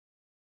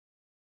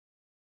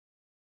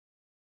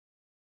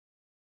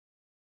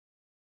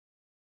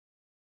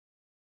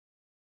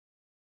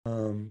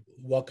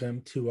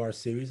Welcome to our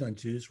series on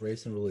Jews,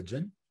 Race, and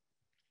Religion.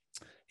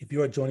 If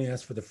you are joining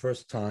us for the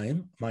first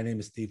time, my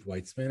name is Steve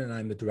Weitzman, and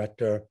I'm the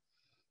director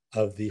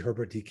of the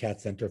Herbert D.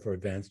 Katz Center for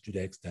Advanced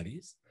Judaic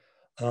Studies.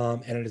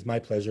 And it is my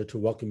pleasure to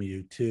welcome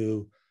you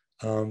to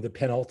the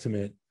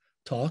penultimate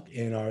talk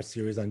in our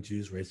series on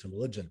Jews, Race, and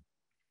Religion.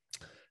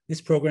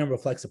 This program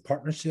reflects a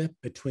partnership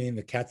between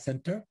the Katz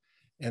Center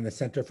and the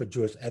Center for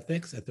Jewish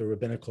Ethics at the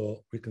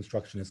Rabbinical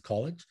Reconstructionist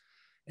College.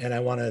 And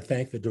I want to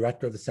thank the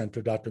director of the center,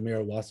 Dr.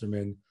 Mira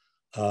Wasserman,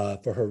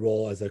 for her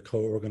role as a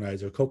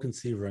co-organizer,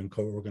 co-conceiver, and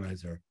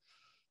co-organizer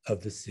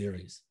of this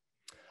series.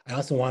 I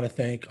also want to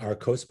thank our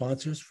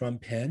co-sponsors from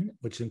Penn,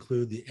 which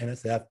include the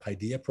NSF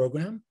Paideia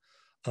program,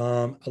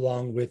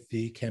 along with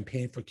the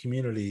Campaign for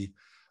Community,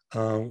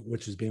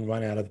 which is being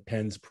run out of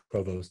Penn's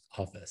provost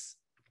office.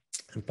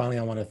 And finally,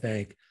 I want to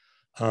thank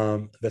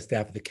the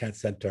staff at the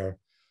Katz Center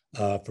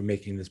for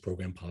making this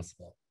program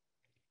possible.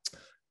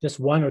 Just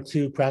one or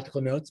two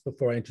practical notes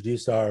before I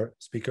introduce our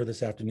speaker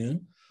this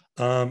afternoon.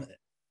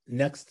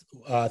 Next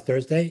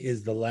Thursday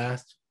is the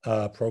last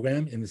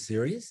program in the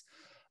series,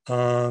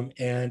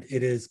 and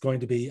it is going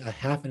to be a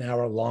half an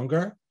hour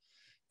longer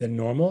than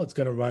normal. It's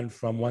going to run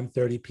from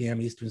 1:30 p.m.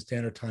 Eastern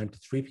Standard Time to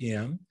 3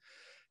 p.m.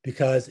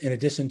 because in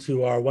addition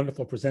to our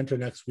wonderful presenter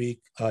next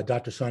week,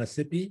 Dr. Shana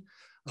Sippy,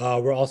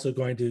 we're also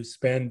going to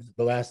spend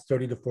the last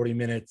 30 to 40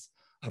 minutes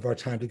of our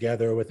time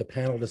together with a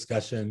panel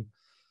discussion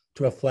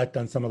to reflect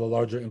on some of the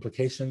larger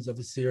implications of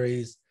the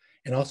series,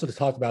 and also to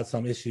talk about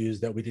some issues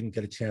that we didn't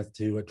get a chance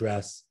to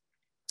address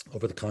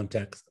over the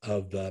context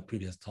of the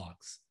previous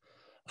talks.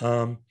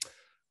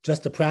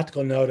 Just a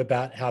practical note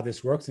about how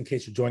this works in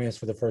case you're joining us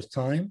for the first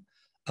time.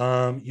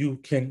 You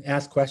can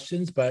ask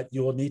questions, but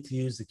you will need to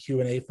use the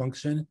Q&A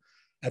function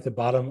at the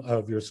bottom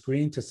of your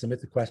screen to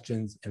submit the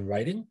questions in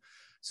writing.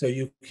 So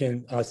you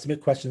can submit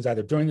questions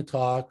either during the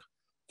talk,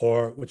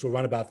 or which will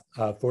run about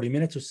 40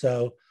 minutes or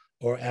so,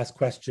 or ask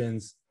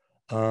questions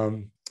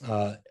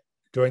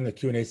during the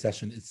Q&A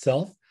session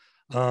itself.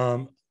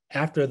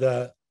 After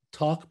the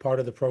talk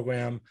part of the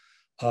program,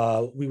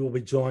 we will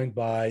be joined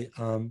by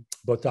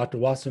both Dr.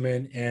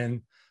 Wasserman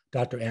and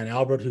Dr. Ann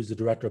Albert, who's the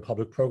Director of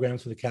Public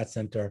Programs for the Katz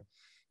Center,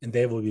 and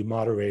they will be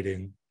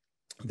moderating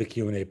the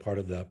Q&A part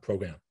of the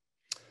program.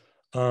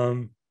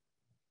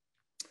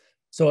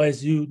 So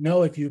as you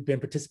know, if you've been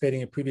participating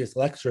in previous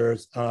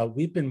lectures,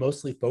 we've been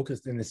mostly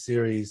focused in this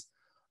series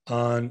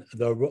on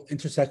the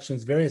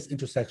various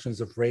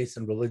intersections of race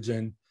and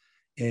religion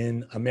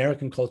in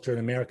American culture and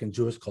American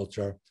Jewish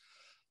culture.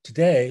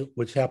 Today,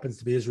 which happens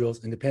to be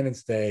Israel's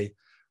Independence Day,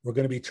 we're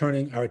going to be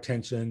turning our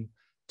attention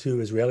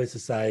to Israeli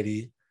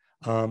society,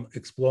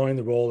 exploring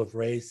the role of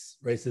race,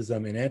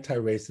 racism, and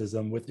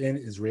anti-racism within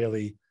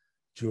Israeli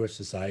Jewish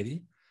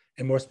society.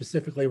 And more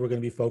specifically, we're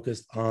going to be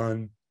focused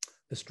on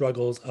the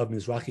struggles of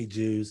Mizrahi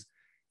Jews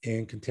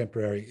in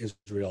contemporary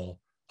Israel,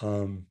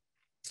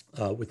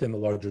 within the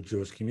larger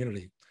Jewish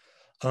community.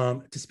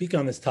 To speak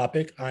on this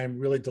topic, I'm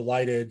really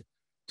delighted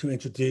to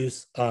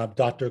introduce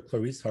Dr.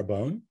 Claris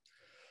Harbon,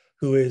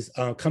 who is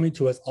coming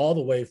to us all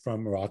the way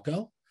from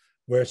Morocco,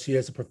 where she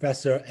is a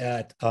professor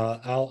at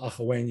Al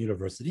Achawain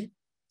University.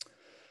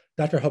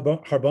 Dr.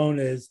 Harbon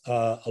is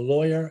a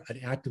lawyer, an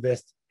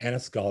activist, and a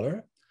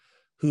scholar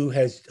who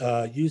has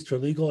used her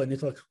legal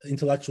and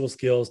intellectual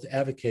skills to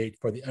advocate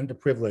for the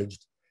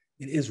underprivileged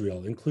in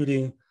Israel,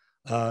 including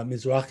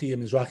Mizrahi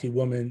and Mizrahi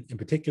women in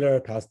particular,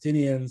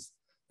 Palestinians,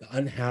 the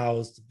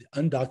unhoused, the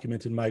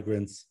undocumented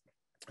migrants,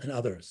 and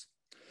others.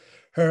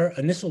 Her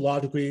initial law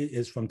degree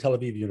is from Tel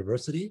Aviv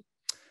University.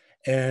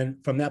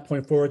 And from that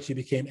point forward, she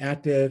became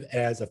active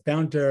as a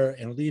founder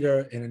and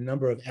leader in a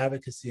number of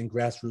advocacy and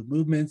grassroots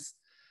movements,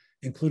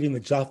 including the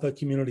Jaffa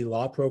Community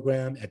Law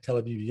Program at Tel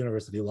Aviv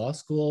University Law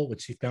School,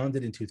 which she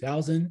founded in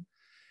 2000,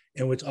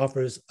 and which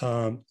offers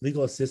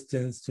legal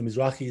assistance to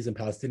Mizrahis and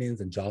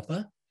Palestinians in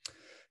Jaffa.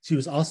 She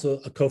was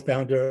also a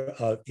co-founder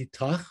of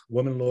Itach,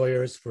 Women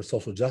Lawyers for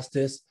Social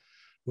Justice,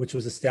 which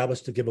was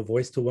established to give a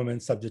voice to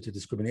women subject to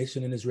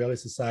discrimination in Israeli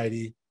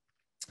society.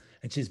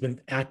 And she's been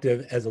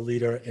active as a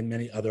leader in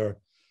many other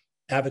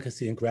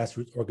advocacy and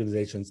grassroots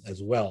organizations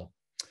as well.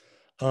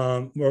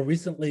 More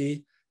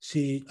recently,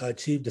 she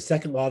achieved a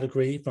second law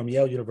degree from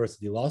Yale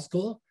University Law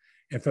School.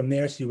 And from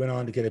there, she went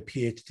on to get a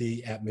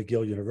PhD at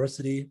McGill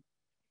University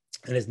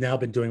and has now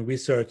been doing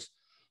research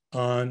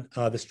on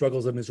the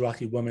struggles of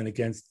Mizrahi women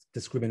against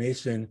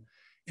discrimination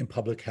in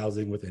public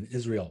housing within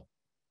Israel.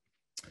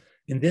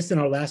 In this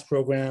and our last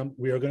program,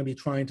 we are going to be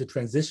trying to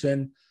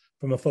transition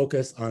from a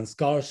focus on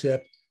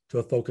scholarship to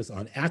a focus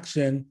on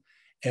action.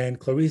 And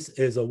Claris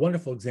is a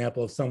wonderful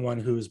example of someone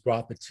who's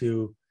brought the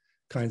two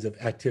kinds of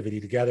activity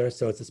together.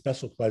 So it's a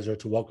special pleasure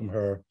to welcome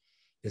her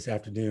this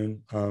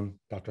afternoon,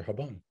 Dr.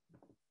 Harbon.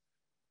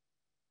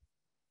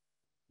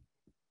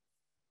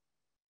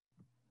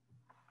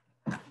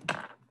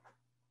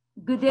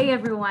 Good day,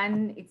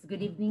 everyone. It's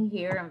good evening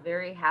here. I'm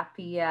very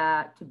happy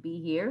to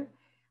be here.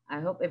 I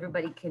hope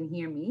everybody can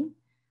hear me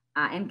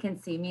and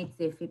can see me.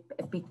 It's the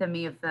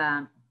epitome of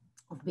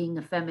being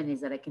a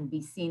feminist, that I can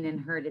be seen and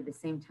heard at the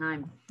same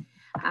time.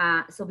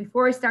 So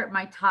before I start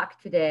my talk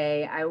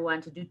today, I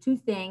want to do two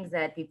things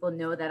that people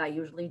know that I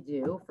usually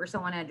do. First, I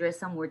want to address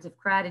some words of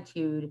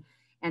gratitude.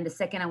 And the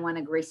second, I want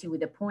to grace you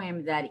with a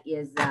poem that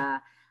is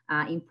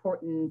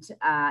important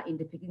in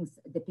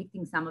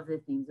depicting some of the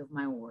themes of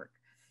my work.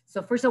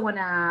 So first, I want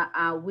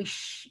to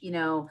wish,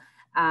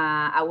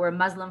 our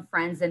Muslim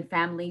friends and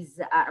families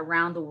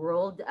around the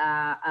world,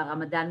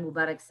 Ramadan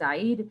Mubarak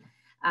Saeed.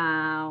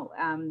 Our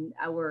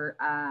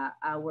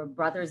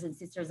brothers and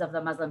sisters of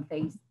the Muslim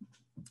faith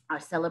are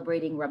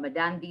celebrating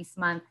Ramadan this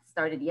month,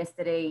 started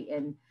yesterday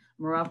in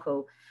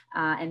Morocco.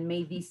 And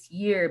may this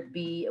year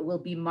will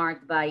be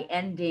marked by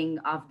ending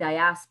of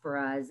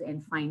diasporas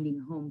and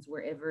finding homes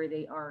wherever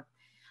they are.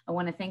 I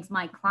want to thank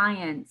my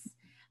clients,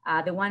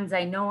 the ones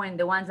I know and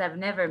the ones I've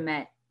never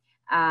met,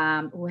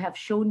 who have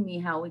shown me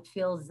how it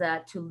feels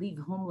to live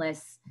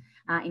homeless,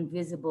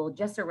 invisible,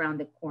 just around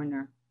the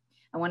corner.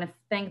 I want to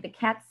thank the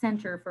CAT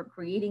Center for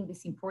creating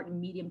this important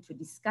medium to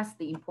discuss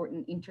the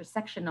important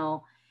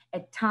intersectional,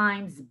 at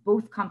times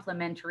both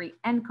complementary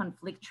and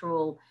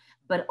conflictual,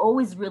 but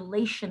always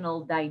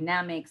relational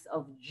dynamics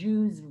of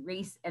Jews,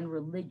 race, and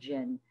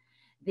religion.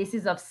 This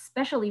is of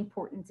special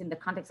importance in the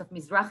context of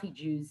Mizrahi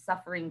Jews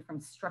suffering from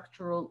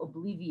structural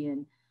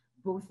oblivion,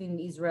 both in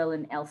Israel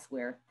and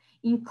elsewhere,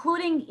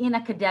 including in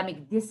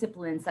academic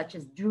disciplines such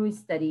as Jewish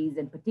studies,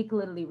 and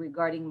particularly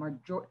regarding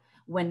Moroccan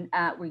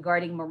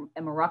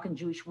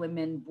Jewish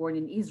women born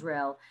in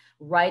Israel,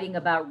 writing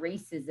about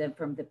racism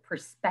from the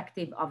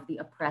perspective of the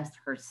oppressed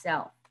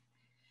herself.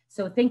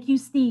 So thank you,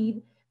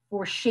 Steve,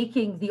 for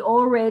shaking the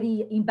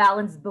already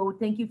imbalanced boat.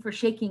 Thank you for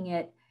shaking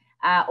it,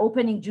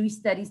 opening Jewish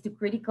studies to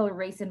critical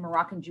race and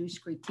Moroccan Jewish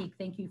critique.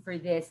 Thank you for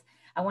this.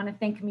 I want to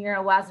thank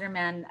Mira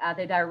Wasserman,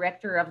 the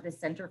director of the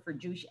Center for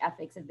Jewish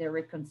Ethics at the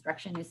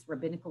Reconstructionist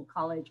Rabbinical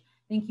College.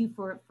 Thank you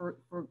for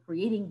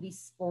creating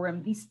this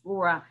forum, this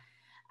fora.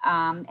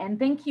 And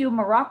thank you,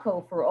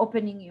 Morocco, for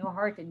opening your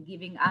heart and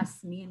giving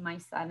us, me and my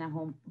son, a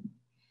home.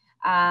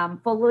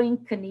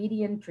 Following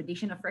Canadian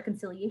tradition of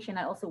reconciliation,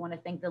 I also want to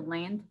thank the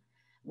land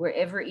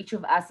wherever each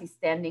of us is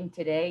standing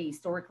today,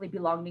 historically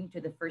belonging to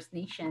the First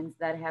Nations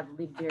that have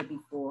lived there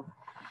before.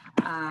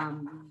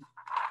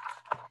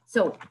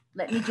 So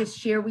let me just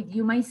share with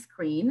you my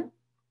screen.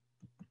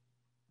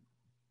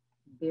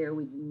 Bear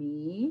with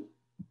me.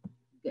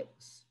 Good.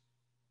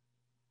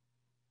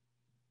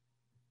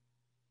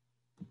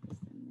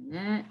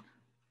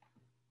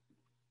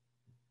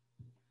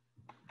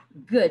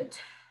 Good.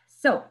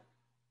 So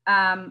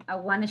I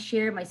want to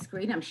share my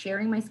screen. I'm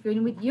sharing my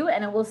screen with you,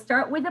 and I will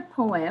start with a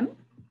poem.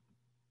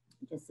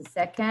 Just a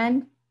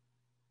second.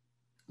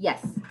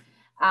 Yes.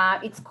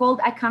 It's called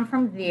I Come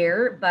From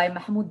There by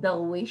Mahmoud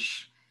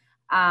Darwish.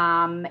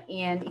 And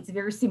it's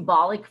very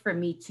symbolic for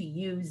me to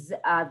use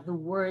the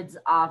words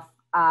of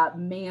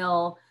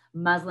male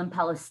Muslim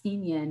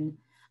Palestinian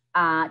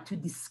to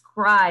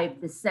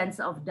describe the sense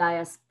of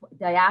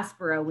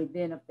diaspora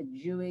within of the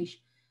Jewish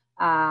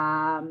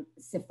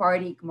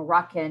Sephardic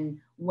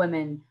Moroccan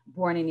women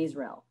born in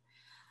Israel.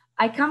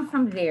 I come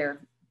from there,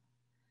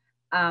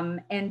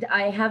 and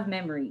I have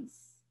memories.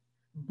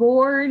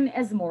 Born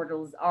as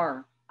mortals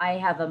are, I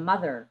have a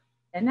mother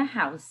and a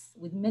house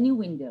with many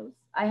windows.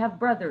 I have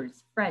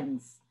brothers,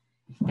 friends,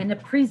 and a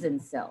prison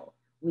cell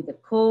with a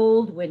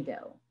cold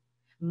window.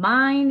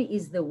 Mine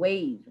is the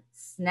wave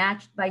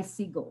snatched by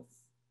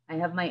seagulls. I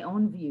have my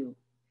own view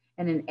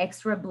and an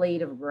extra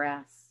blade of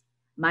grass.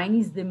 Mine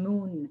is the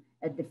moon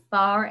at the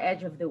far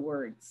edge of the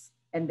words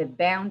and the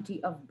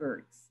bounty of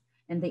birds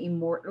and the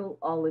immortal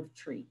olive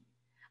tree.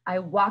 I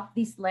walked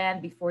this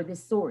land before the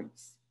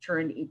swords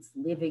turned its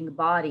living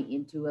body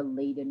into a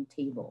laden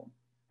table.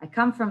 I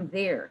come from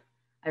there.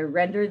 I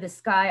render the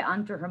sky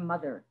unto her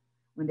mother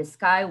when the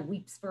sky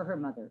weeps for her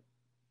mother.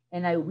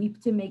 And I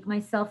weep to make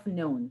myself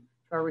known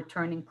to a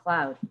returning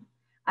cloud.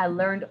 I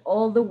learned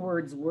all the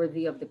words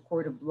worthy of the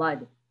court of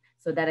blood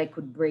so that I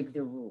could break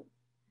the rule.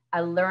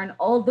 I learned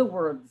all the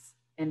words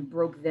and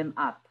broke them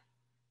up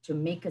to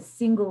make a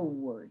single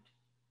word,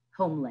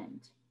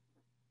 homeland.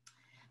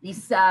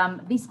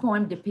 This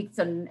poem depicts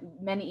on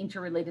many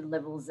interrelated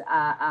levels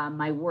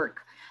my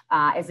work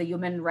as a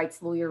human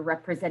rights lawyer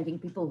representing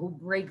people who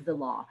break the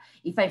law.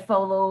 If I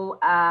follow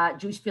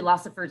Jewish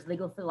philosophers,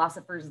 legal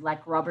philosophers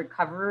like Robert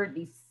Cover,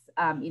 this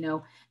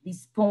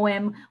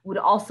poem would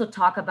also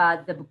talk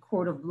about the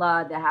court of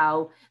blood,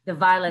 how the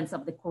violence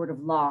of the court of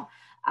law,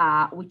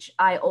 which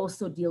I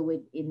also deal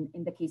with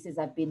in the cases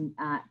I've been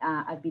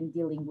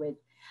dealing with.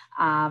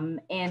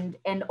 And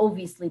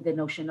obviously the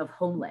notion of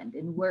homeland,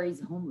 and where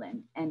is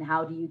homeland, and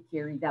how do you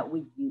carry that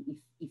with you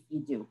if you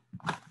do.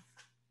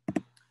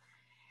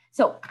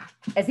 So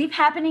as if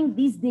happening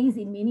these days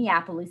in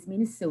Minneapolis,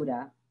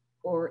 Minnesota,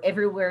 or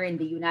everywhere in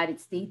the United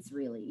States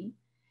really,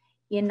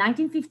 in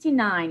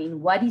 1959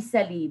 in Wadi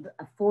Salib,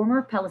 a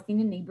former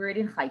Palestinian neighborhood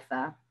in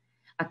Haifa,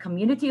 a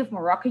community of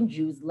Moroccan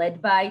Jews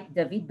led by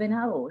David Ben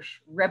Harosh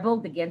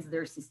rebelled against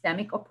their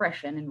systemic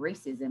oppression and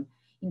racism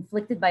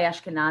inflicted by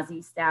Ashkenazi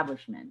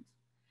establishment.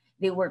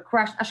 They were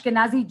crushed,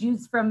 Ashkenazi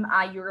Jews from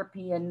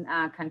European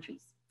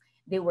countries.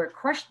 They were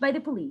crushed by the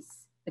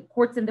police, the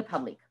courts, and the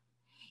public.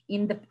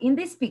 In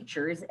these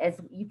pictures, as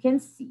you can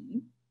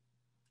see,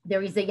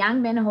 there is a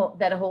young man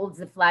that holds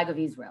the flag of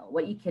Israel.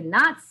 What you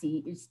cannot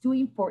see is two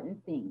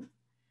important things.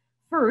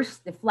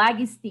 First, the flag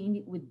is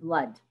stained with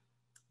blood,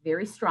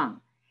 very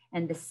strong.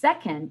 And the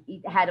second,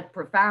 it had a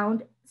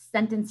profound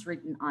sentence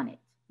written on it.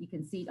 You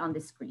can see it on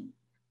the screen.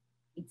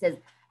 It says,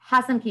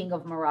 Hassan, King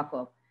of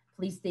Morocco,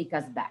 please take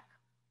us back.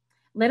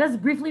 Let us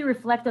briefly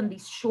reflect on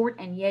this short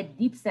and yet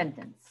deep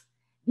sentence.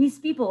 These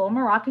people, all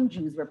Moroccan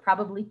Jews, were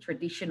probably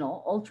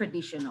all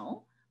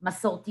traditional,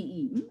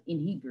 Masortiim in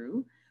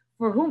Hebrew,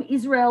 for whom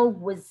Israel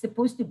was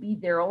supposed to be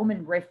their home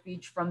and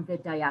refuge from the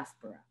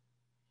diaspora.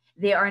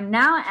 They are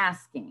now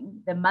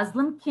asking the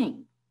Muslim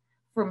king,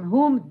 from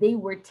whom they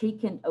were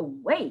taken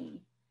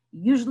away,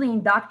 usually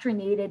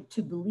indoctrinated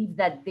to believe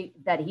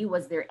that he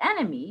was their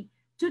enemy,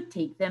 to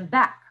take them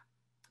back.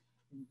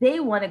 They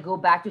want to go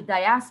back to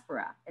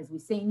diaspora, as we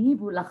say in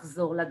Hebrew,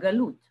 lachzor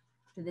lagalut,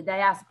 to the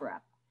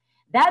diaspora.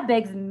 That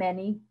begs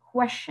many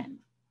questions.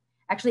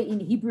 Actually, in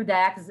Hebrew,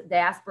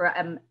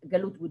 diaspora,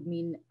 galut would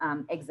mean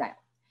exile.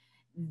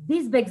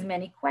 This begs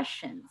many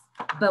questions,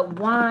 but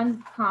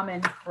one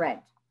common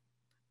thread,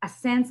 a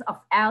sense of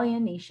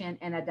alienation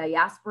and a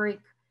diasporic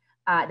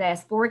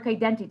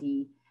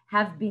identity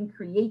have been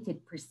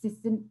created,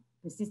 persisting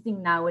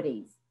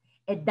nowadays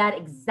at that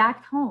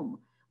exact home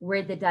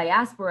where the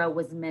diaspora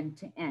was meant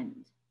to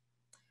end.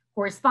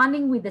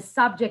 Corresponding with the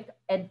subject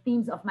and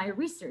themes of my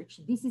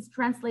research, this is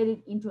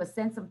translated into a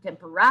sense of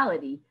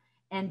temporality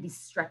and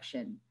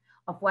destruction,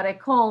 of what I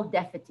call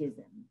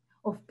defeatism,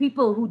 of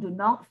people who do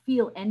not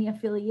feel any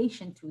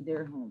affiliation to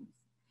their homes.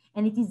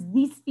 And it is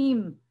this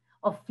theme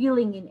of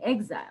feeling in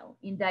exile,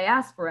 in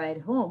diaspora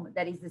at home,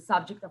 that is the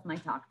subject of my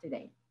talk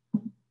today.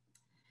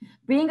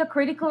 Being a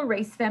critical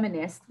race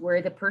feminist,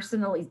 where the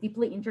personal is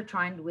deeply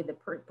intertwined with the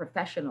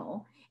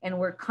professional and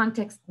where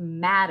context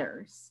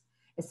matters,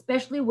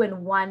 especially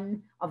when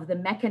one of the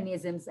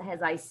mechanisms,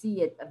 as I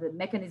see it, the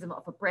mechanism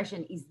of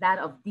oppression is that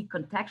of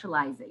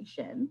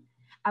decontextualization,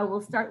 I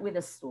will start with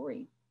a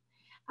story.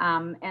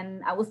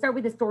 And I will start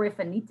with the story of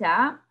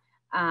Anita,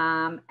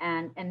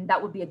 and that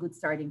would be a good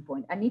starting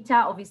point. Anita,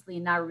 obviously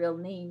not a real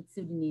name,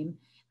 pseudonym.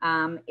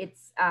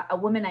 It's a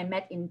woman I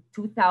met in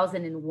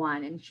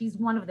 2001, and she's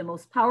one of the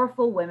most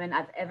powerful women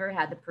I've ever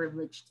had the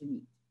privilege to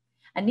meet.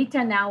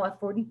 Anita, now a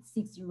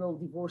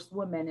 46-year-old divorced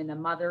woman and a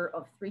mother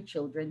of 3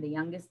 children. The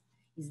youngest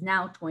is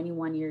now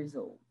 21 years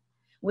old.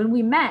 When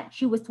we met,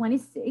 she was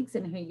 26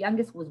 and her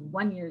youngest was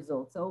 1 year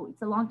old. So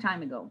it's a long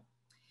time ago.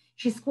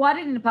 She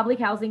squatted in public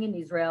housing in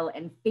Israel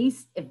and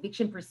faced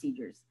eviction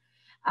procedures.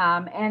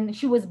 And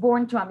she was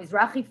born to a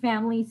Mizrahi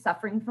family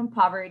suffering from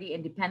poverty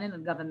and dependent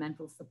on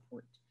governmental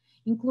support,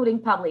 including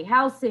public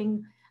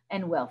housing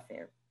and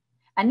welfare.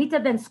 Anita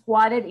then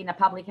squatted in a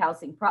public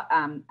housing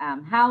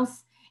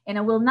house. And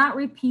I will not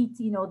repeat,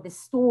 the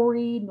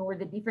story nor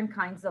the different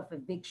kinds of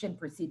eviction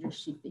procedures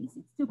she faced.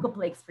 It's too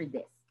complex for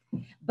this.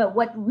 But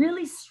what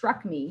really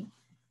struck me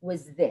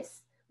was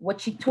this, what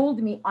she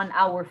told me on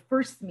our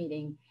first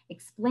meeting,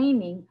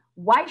 explaining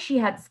why she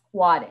had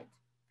squatted.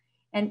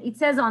 And it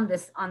says on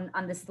this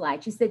on the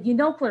slide, she said,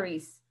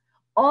 Clarice,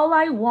 all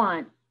I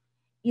want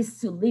is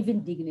to live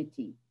in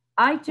dignity.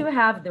 I too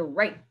have the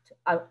right,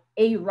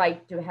 a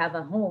right to have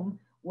a home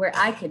where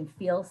I can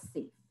feel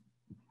safe.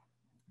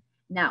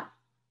 Now,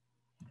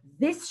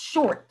 this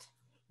short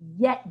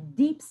yet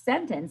deep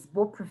sentence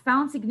bore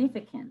profound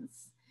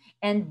significance,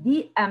 and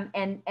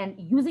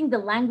using the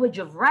language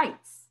of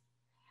rights,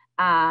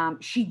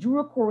 she drew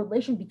a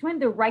correlation between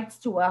the rights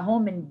to a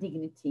home and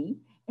dignity,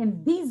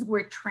 and these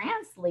were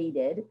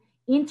translated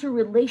into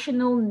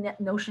relational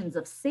notions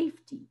of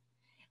safety.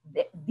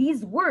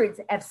 These words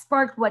have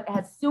sparked what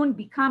has soon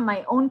become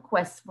my own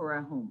quest for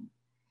a home.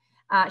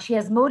 She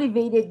has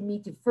motivated me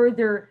to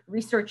further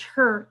research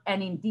her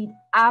and indeed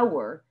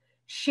our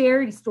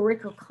shared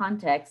historical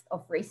context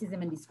of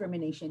racism and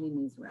discrimination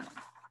in Israel.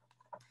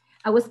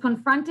 I was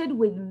confronted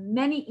with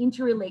many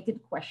interrelated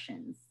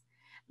questions: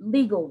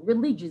 legal,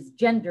 religious,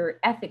 gender,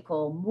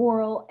 ethical,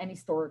 moral, and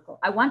historical.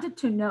 I wanted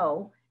to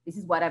know, this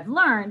is what I've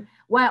learned,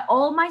 why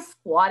all my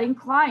squatting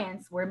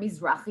clients were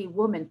Mizrahi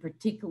women,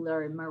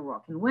 particularly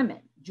Moroccan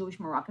women, Jewish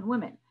Moroccan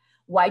women.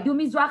 Why do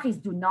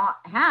Mizrahis do not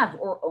have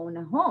or own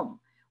a home?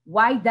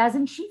 Why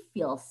doesn't she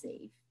feel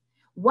safe?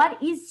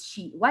 What is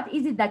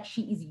it that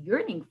she is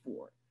yearning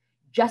for?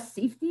 Just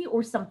safety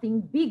or something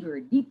bigger,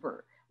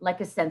 deeper,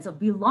 like a sense of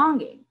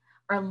belonging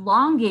or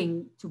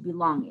longing to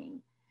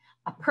belonging,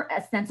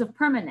 a sense of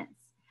permanence?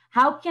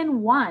 How can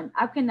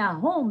a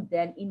home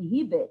then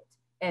inhibit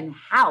and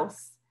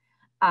house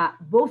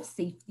both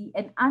safety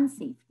and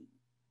unsafety?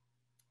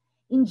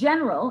 In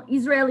general,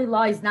 Israeli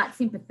law is not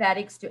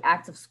sympathetic to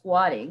acts of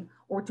squatting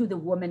or to the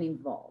woman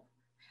involved.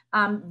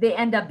 They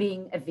end up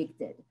being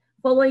evicted.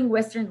 Following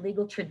Western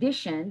legal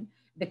tradition,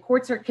 the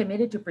courts are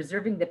committed to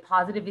preserving the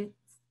positive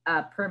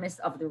premise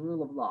of the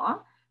rule of law,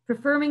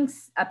 preferring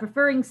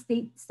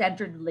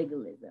state-centered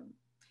legalism.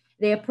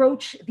 They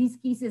approach these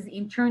cases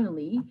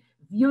internally,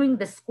 viewing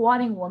the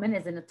squatting woman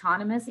as an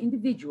autonomous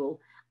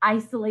individual,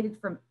 isolated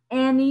from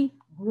any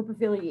group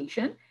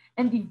affiliation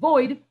and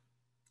devoid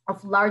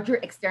of larger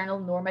external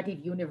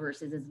normative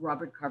universes, as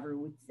Robert Carver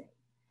would say.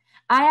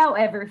 I,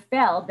 however,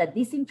 felt that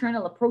this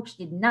internal approach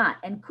did not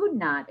and could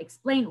not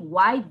explain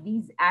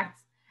these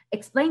acts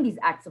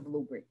of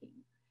law breaking.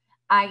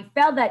 I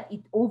felt that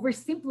it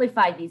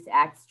oversimplified these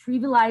acts,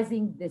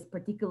 trivializing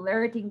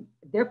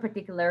their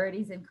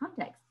particularities and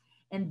context,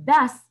 and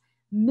thus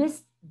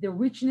missed the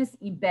richness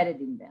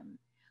embedded in them.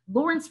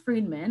 Lawrence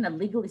Friedman, a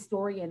legal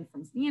historian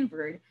from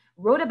Stanford,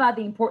 wrote about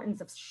the importance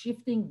of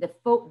shifting the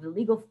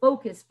legal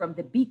focus from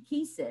the big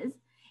cases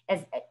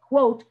as,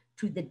 quote,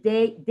 to the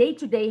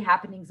day-to-day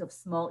happenings of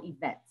small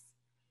events.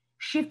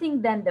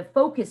 Shifting then the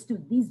focus to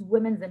these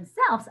women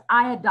themselves,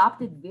 I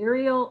adopted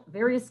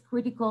various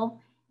critical,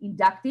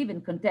 inductive,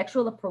 and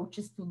contextual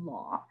approaches to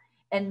law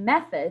and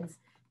methods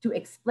to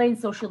explain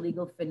social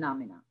legal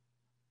phenomena.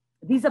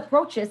 These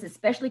approaches,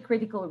 especially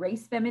critical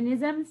race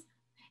feminisms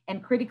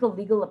and critical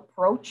legal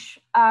approach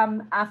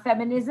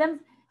feminisms,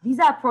 these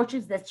are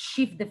approaches that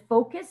shift the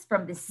focus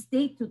from the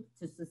state to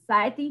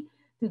society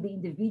to the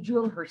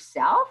individual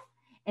herself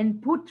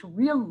and put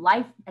real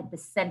life at the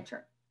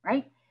center,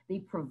 right? They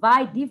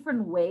provide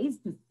different ways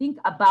to think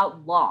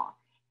about law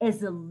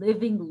as a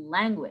living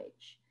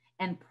language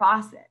and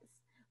process.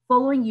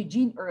 Following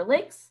Eugene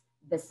Ehrlich's,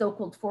 the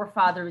so-called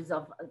forefather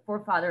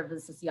of the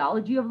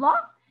sociology of law,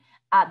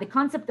 the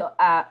concept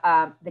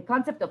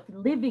of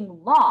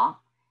living law,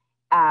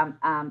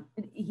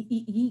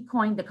 he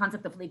coined the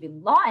concept of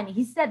living law, and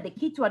he said the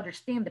key to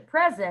understand the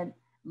present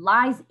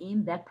lies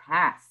in the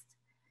past.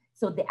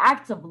 So the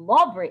acts of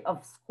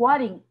of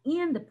squatting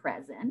in the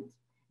present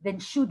then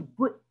should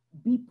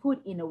be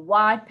put in a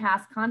wide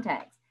past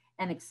context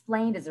and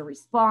explained as a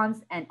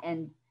response and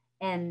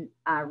in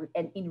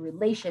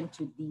relation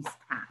to these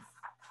pasts.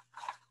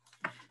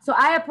 So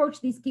I approach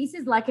these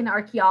cases like an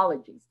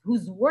archaeologist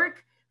whose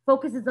work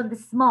focuses on the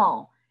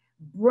small,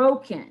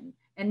 broken,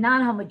 and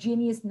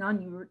non-homogeneous,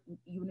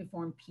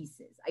 non-uniform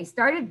pieces. I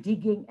started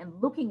digging and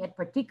looking at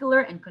particular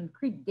and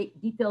concrete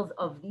details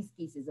of these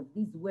cases, of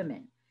these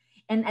women,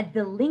 and at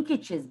the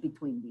linkages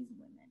between these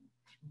women,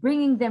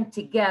 bringing them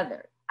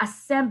together,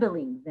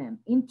 assembling them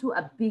into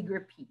a bigger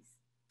piece.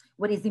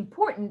 What is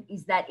important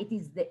is that it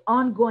is the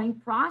ongoing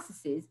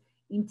processes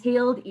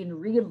entailed in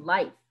real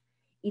life.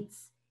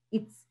 It's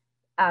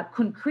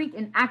concrete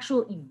and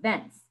actual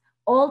events,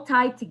 all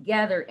tied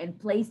together and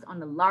placed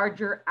on a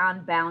larger,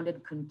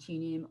 unbounded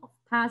continuum of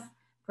past,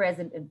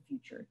 present, and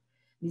future.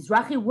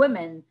 Mizrahi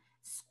women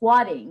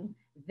squatting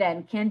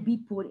then can be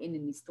put in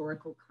an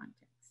historical context.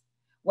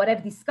 What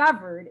I've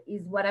discovered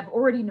is what I've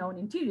already known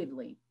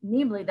intuitively,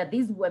 namely that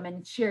these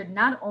women shared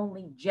not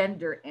only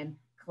gender and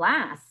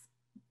class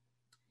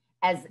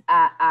as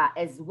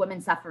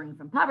women suffering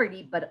from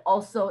poverty, but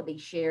also they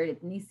shared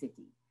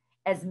ethnicity.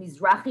 As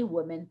Mizrahi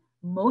women,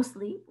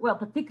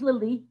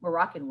 particularly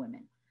Moroccan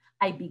women,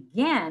 I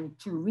began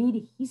to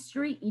read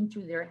history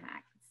into their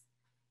acts.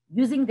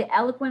 Using the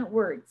eloquent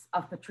words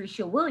of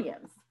Patricia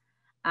Williams,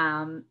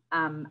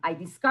 I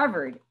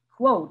discovered,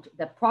 quote,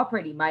 that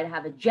property might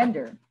have a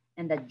gender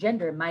and that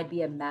gender might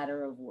be a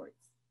matter of words.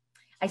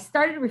 I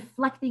started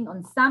reflecting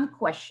on some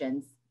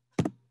questions,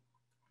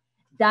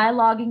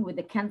 dialoguing with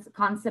the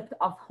concept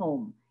of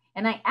home.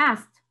 And I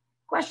asked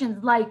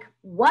questions like,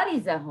 what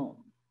is a home?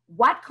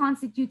 What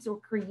constitutes or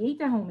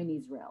creates a home in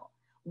Israel?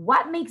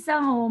 What makes a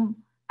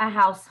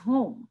house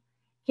home?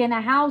 Can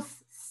a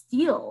house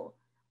steal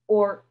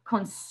or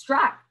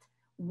construct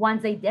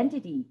one's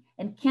identity?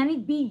 And can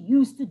it be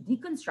used to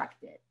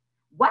deconstruct it?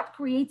 What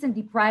creates and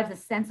deprives a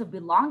sense of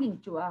belonging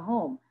to a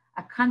home,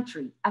 a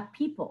country, a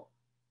people,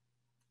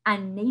 a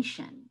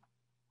nation?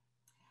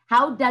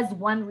 How does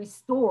one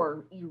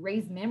restore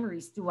erased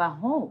memories to a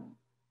home?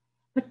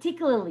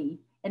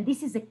 Particularly, and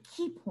this is a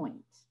key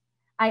point,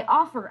 I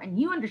offer a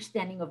new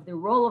understanding of the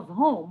role of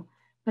home,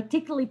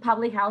 particularly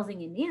public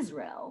housing in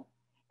Israel,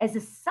 as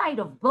a site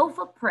of both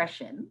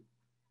oppression,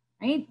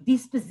 right,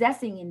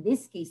 dispossessing, in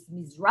this case,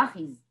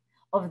 Mizrahis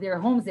of their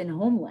homes and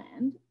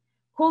homeland,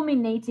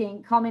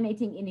 culminating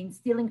in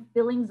instilling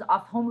feelings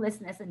of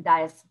homelessness and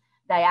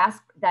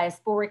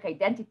diasporic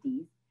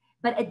identities,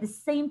 but at the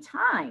same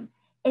time,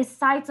 as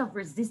sites of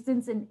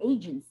resistance and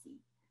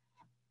agency,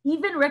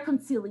 even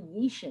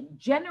reconciliation,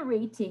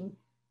 generating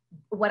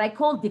what I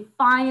call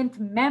defiant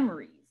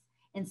memories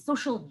and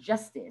social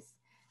justice,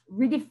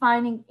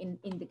 redefining,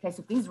 in the case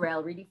of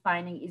Israel,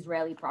 redefining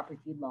Israeli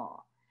property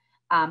law,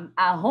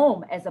 a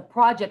home as a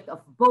project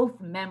of both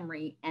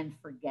memory and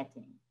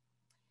forgetting.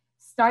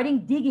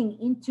 Starting digging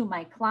into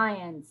my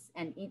clients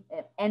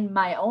and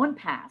my own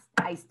past,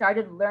 I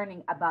started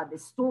learning about the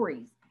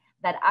stories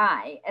that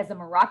I, as a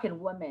Moroccan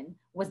woman,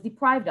 was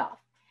deprived of,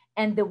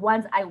 and the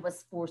ones I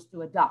was forced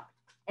to adopt.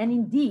 And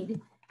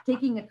indeed,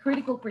 taking a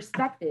critical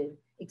perspective,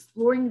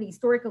 exploring the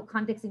historical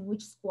context in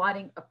which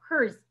squatting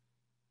occurs,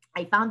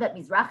 I found that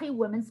Mizrahi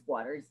women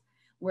squatters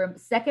were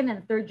second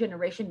and third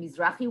generation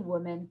Mizrahi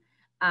women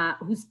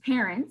whose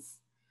parents,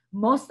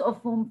 most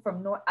of whom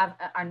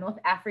are North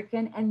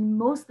African and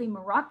mostly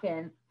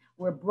Moroccan,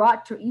 were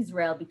brought to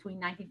Israel between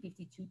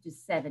 1952 to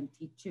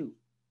 72.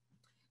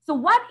 So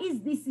what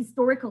is this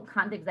historical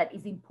context that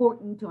is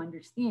important to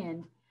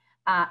understand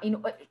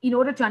in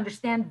order to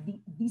understand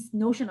this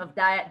notion of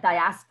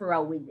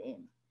diaspora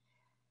within?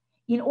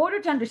 In order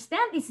to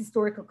understand this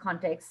historical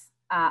context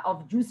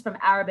of Jews from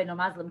Arab and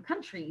Muslim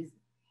countries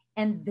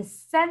and the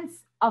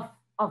sense of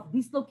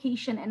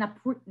dislocation and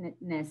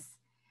uprootedness,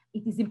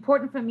 it is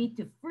important for me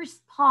to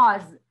first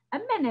pause a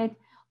minute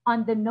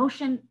on the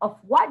notion of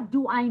what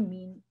do I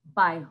mean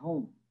by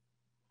home?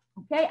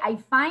 Okay, I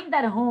find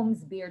that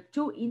homes bear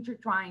two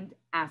intertwined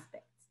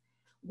aspects.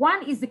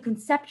 One is the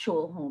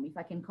conceptual home, if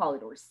I can call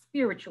it, or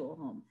spiritual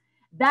home.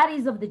 That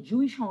is of the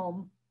Jewish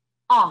home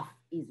of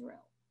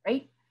Israel,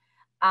 right?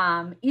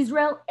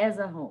 Israel as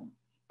a home.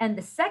 And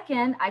the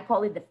second, I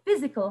call it the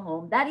physical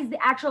home. That is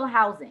the actual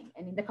housing.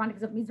 And in the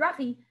context of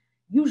Mizrahi,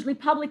 usually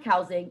public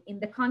housing in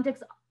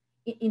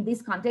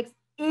this context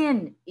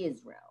in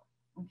Israel,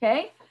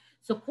 okay?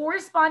 So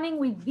corresponding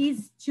with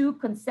these two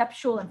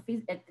conceptual and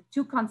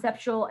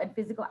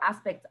physical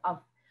aspects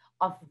of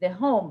the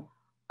home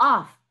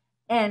of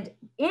and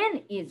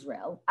in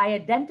Israel, I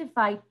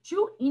identify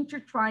two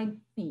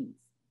intertwined themes.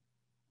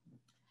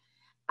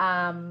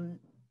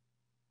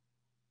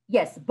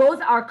 Yes,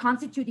 both are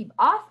constitutive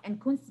of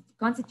and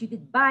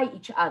constituted by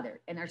each other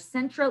and are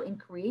central in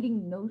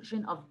creating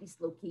notion of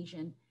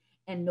dislocation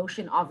and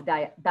notion of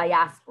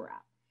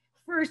diaspora.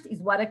 First is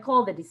what I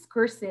call the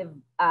discursive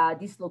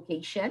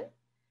dislocation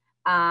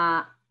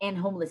and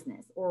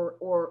homelessness,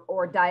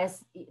 or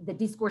the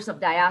discourse of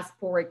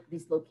diasporic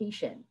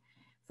dislocation,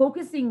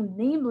 focusing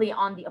namely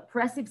on the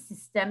oppressive,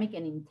 systemic,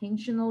 and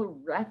intentional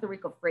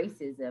rhetoric of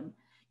racism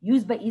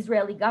used by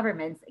Israeli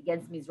governments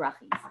against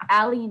Mizrahis,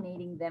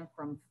 alienating them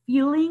from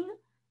feeling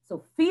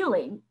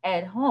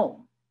at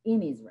home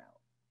in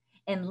Israel,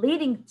 and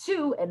leading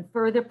to and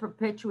further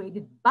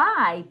perpetuated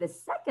by the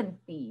second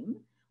theme,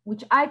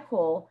 which I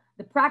call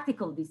the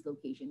practical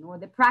dislocation or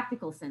the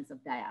practical sense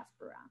of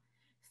diaspora,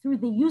 through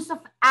the use of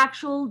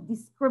actual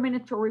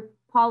discriminatory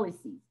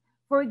policies.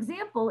 For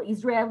example,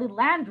 Israeli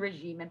land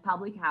regime and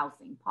public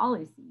housing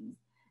policies,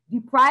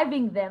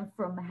 depriving them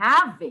from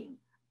having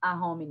a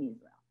home in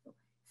Israel. So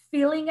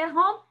feeling at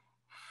home,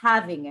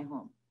 having a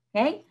home,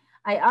 okay?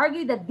 I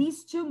argue that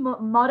these two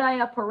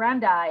modi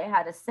operandi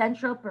had a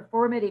central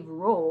performative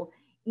role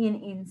in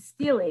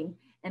instilling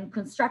and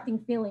constructing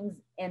feelings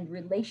and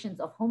relations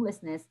of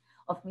homelessness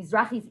of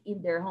Mizrahis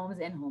in their homes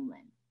and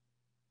homeland.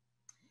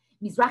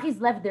 Mizrahis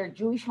left their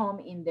Jewish home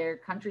in their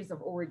countries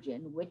of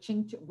origin,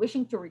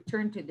 wishing to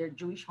return to their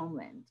Jewish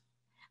homeland.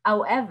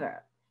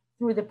 However,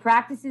 through the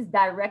practices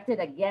directed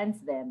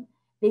against them,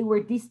 they were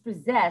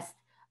dispossessed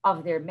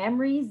of their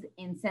memories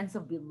and sense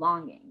of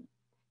belonging,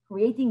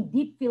 creating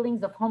deep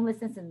feelings of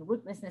homelessness and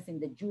rootlessness in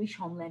the Jewish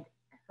homeland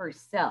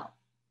herself.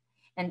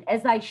 And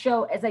as I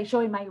show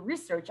in my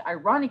research,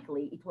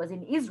 ironically, it was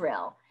in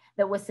Israel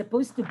that was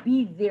supposed to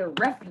be their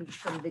refuge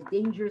from the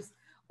dangers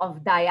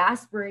of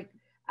diasporic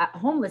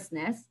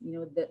homelessness, you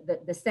know,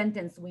 the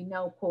sentence we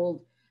know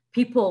called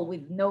people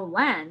with no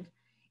land,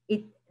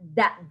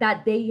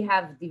 that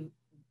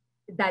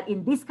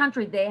in this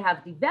country they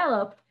have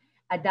developed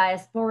a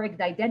diasporic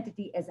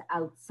identity as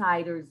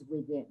outsiders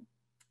within,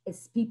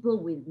 as people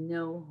with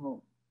no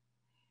home.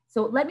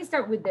 So let me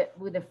start with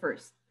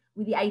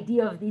the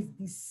idea of this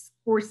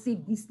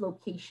discursive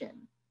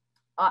dislocation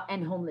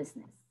and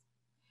homelessness.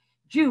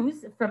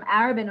 Jews from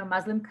Arab and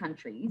Muslim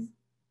countries,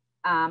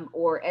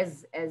 or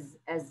as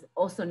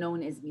also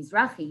known as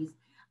Mizrahis,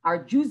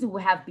 are Jews who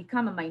have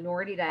become a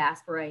minority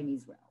diaspora in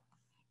Israel,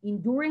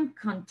 enduring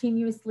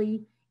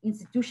continuously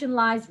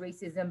institutionalized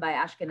racism by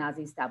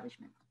Ashkenazi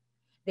establishment.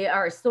 They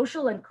are a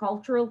social and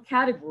cultural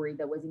category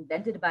that was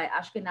invented by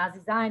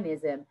Ashkenazi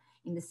Zionism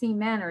in the same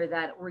manner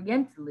that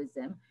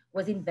Orientalism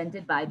was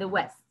invented by the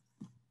West.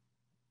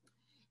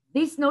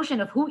 This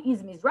notion of who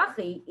is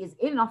Mizrahi is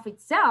in and of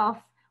itself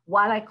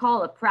what I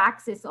call a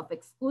praxis of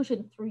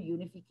exclusion through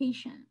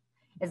unification,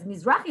 as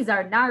Mizrahis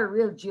are not a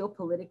real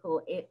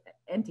geopolitical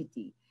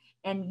entity,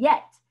 and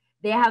yet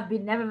they have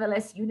been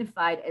nevertheless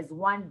unified as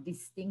one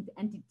distinct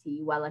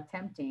entity while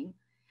attempting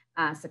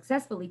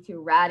successfully to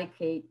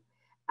eradicate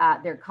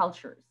their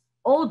cultures.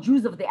 All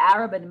Jews of the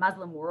Arab and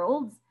Muslim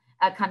worlds,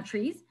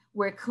 countries,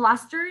 were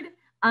clustered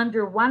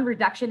under one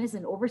reductionist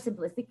and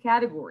oversimplistic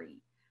category,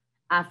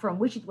 from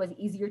which it was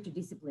easier to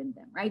discipline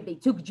them, right? They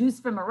took Jews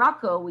from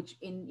Morocco, which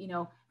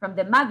from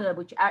the Maghreb,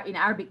 which in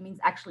Arabic means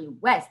actually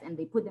West, and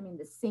they put them in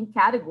the same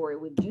category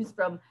with Jews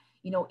from,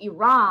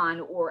 Iran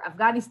or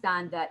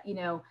Afghanistan that,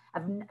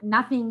 have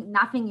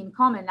nothing in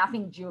common,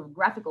 nothing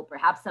geographical,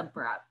 perhaps some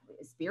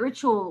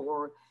spiritual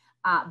or,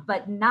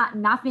 but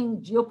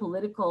nothing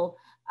geopolitical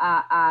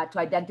to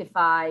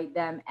identify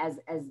them as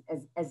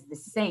the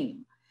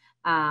same.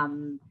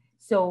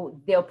 So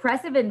the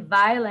oppressive and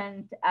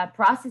violent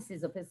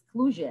processes of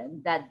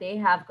exclusion that they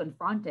have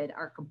confronted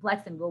are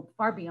complex and go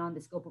far beyond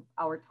the scope of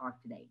our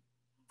talk today.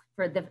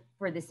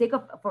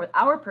 For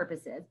our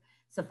purposes,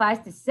 suffice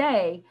to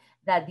say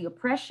that the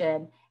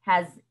oppression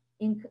has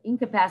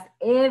encompassed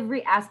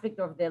every aspect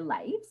of their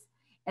lives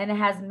and it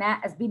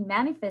has been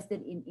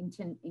manifested in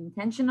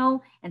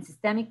intentional and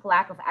systemic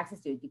lack of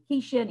access to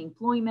education,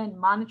 employment,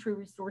 monetary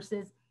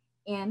resources,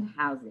 and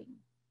housing.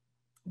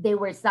 They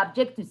were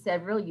subject to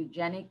several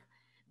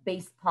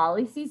eugenic-based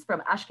policies,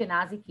 from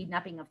Ashkenazi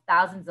kidnapping of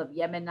thousands of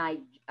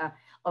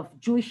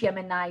Jewish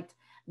Yemenite,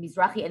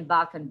 Mizrahi, and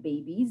Balkan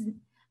babies,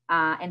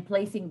 and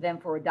placing them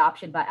for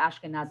adoption by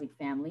Ashkenazi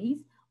families,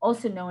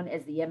 also known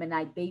as the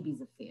Yemenite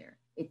babies affair.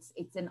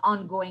 It's an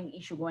ongoing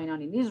issue going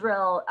on in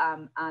Israel,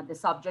 the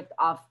subject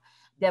of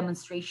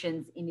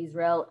demonstrations in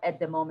Israel at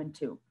the moment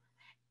too.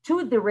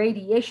 To the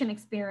radiation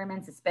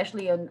experiments,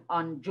 especially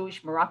on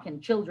Jewish Moroccan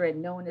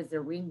children, known as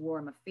the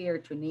ringworm affair,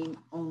 to name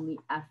only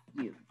a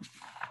few.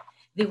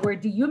 They were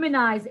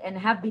dehumanized and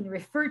have been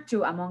referred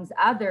to, amongst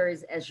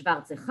others, as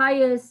Schwarze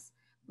Chayes,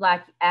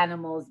 black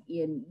animals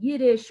in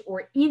Yiddish,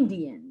 or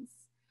Indians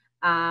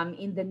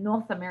in the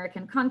North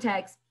American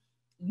context,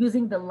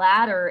 using the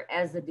latter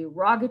as a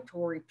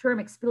derogatory term,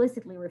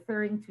 explicitly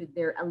referring to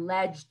their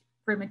alleged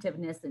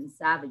primitiveness and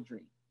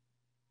savagery.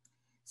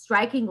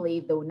 Strikingly,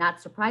 though not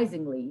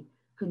surprisingly,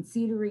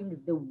 considering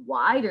the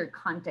wider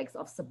context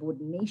of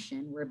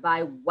subordination,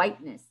 whereby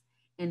whiteness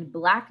and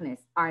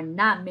blackness are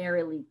not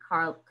merely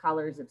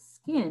colors of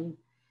skin,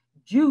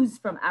 Jews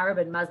from Arab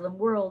and Muslim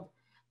world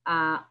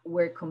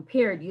were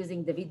compared,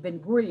 using David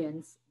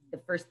Ben-Gurion's, the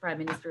first prime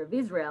minister of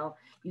Israel,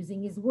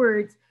 using his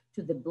words,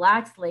 to the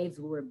black slaves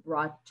who were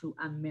brought to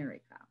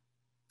America.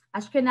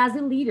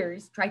 Ashkenazi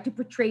leaders tried to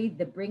portray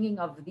the bringing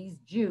of these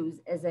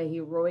Jews as a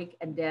heroic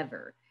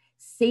endeavor,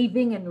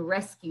 saving and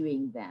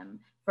rescuing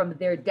them from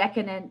their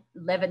decadent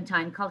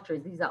Levantine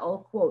cultures. These are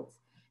all quotes.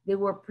 They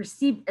were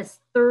perceived as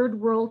third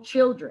world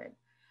children,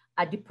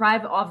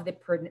 deprived of the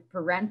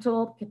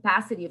parental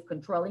capacity of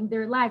controlling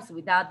their lives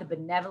without the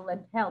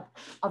benevolent help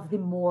of the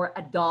more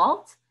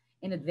adult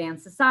and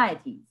advanced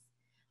societies.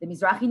 The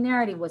Mizrahi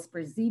narrative was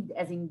perceived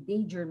as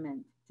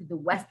endangerment to the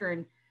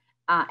Western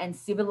and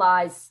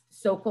civilized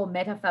so-called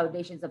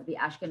meta-foundations of the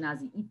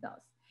Ashkenazi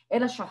ethos.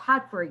 Ela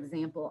Shohat, for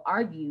example,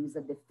 argues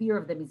that the fear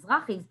of the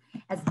Mizrahis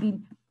has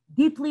been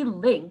deeply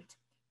linked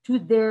to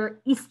their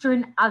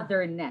Eastern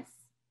otherness,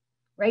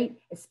 right?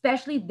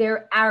 Especially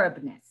their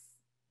Arabness,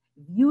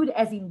 viewed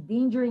as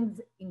endangering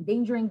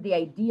the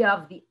idea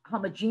of the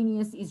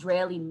homogeneous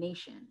Israeli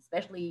nation,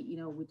 especially, you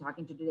know, we're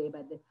talking today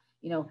about the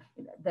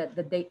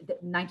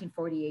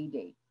 1948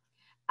 day.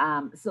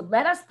 So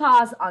let us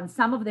pause on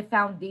some of the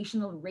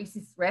foundational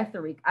racist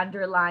rhetoric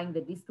underlying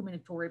the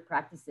discriminatory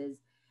practices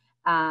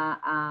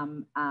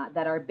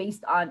that are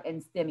based on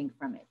and stemming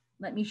from it.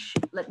 Let me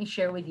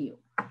share with you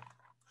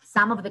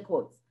some of the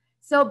quotes.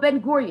 So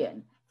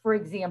Ben-Gurion, for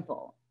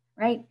example,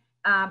 right,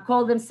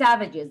 called them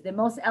savages, the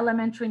most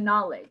elementary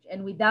knowledge,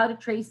 and without a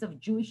trace of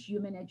Jewish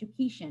human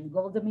education.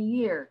 Golda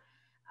Meir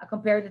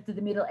compared it to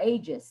the Middle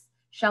Ages.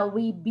 Shall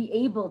we be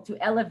able to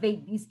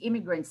elevate these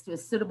immigrants to a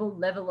suitable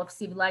level of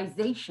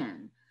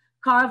civilization?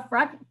 Karl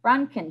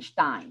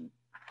Frankenstein,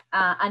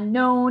 a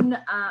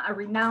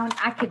renowned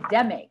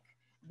academic,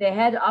 the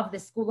head of the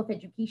School of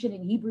Education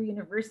in Hebrew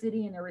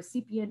University and a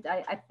recipient,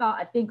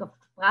 I think, of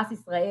Pras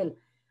Israel,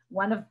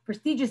 one of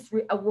prestigious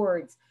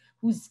awards,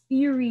 whose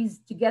theories,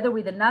 together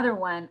with another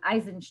one,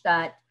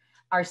 Eisenstadt,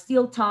 are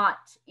still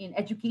taught in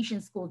education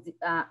schools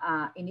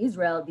in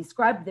Israel,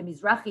 described the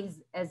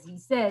Mizrahis, as he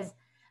says,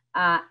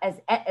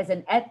 as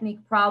an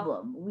ethnic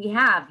problem. We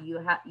have, you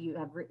have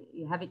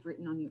it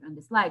written on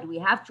the slide. We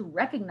have to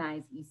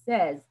recognize, he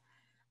says,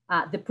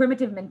 the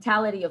primitive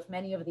mentality of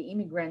many of the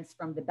immigrants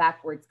from the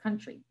backwards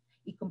country.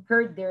 He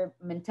compared their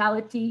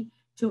mentality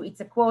to, it's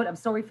a quote, I'm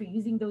sorry for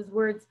using those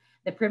words,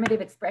 the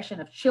primitive expression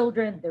of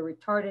children, the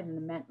retarded and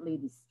the mentally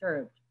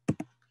disturbed.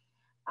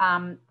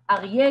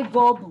 Aryeh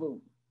Goldblum,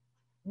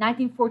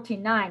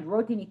 1949,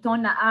 wrote in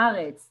Iton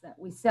Haaretz, that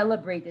we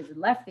celebrate as a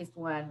leftist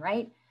one,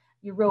 right?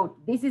 He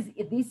wrote, this is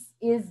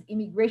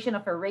immigration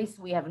of a race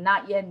we have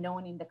not yet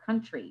known in the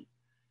country,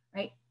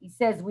 right? He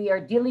says, we are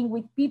dealing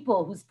with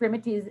people whose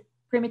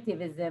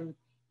primitivism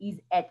is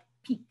at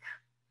peak,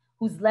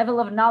 whose level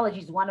of knowledge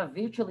is one of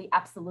virtually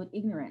absolute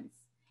ignorance,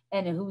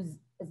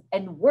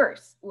 and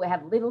worse, who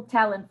have little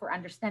talent for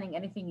understanding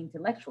anything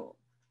intellectual.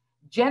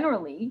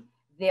 Generally,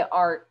 they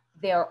are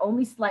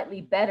only slightly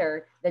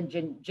better than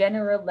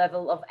general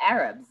level of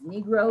Arabs,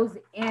 Negroes,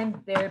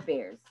 and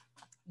Berbers.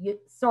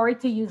 Sorry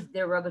to use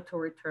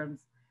derogatory terms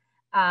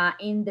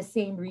in the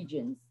same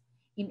regions.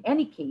 In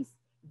any case,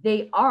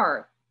 they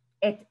are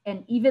at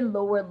an even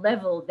lower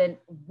level than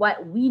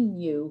what we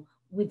knew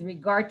with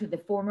regard to the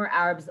former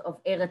Arabs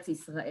of Eretz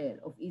Israel,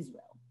 of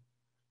Israel.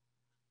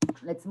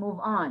 Let's move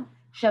on.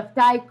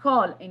 Shavtai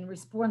Kol, in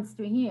response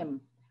to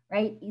him,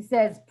 right? He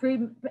says,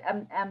 primeval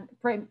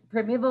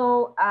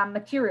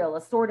material,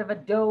 a sort of a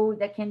dough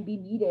that can be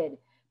kneaded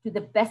to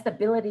the best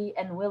ability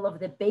and will of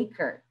the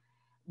baker.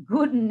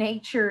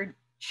 Good-natured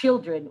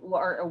children who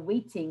are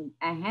awaiting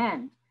a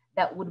hand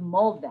that would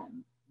mold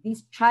them.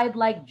 These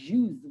childlike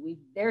Jews, with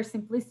their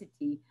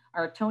simplicity,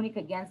 are a tonic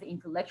against the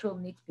intellectual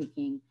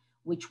nitpicking,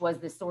 which was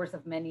the source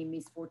of many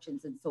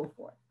misfortunes and so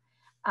forth.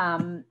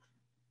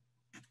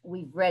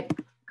 We've read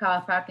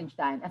Karl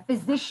Frankenstein, a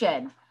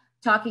physician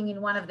talking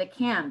in one of the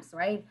camps,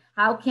 right?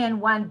 How can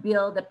one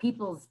build a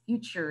people's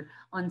future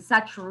on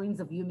such ruins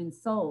of human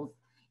souls?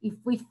 If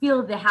we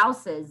fill the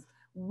houses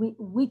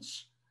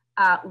which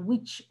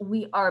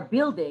we are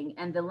building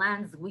and the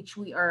lands which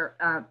we are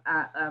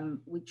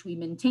which we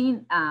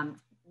maintain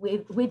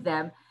with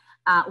them,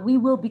 we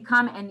will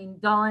become an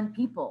indolent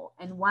people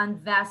and one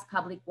vast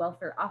public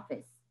welfare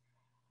office.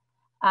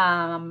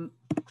 Amnon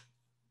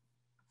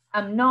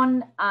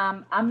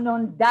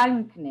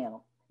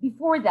Dankner.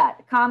 Before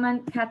that, Carmen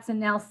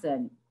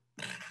Katzenelson.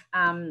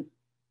 Carmen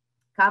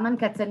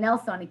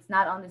Katzenelson, it's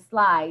not on the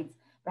slides,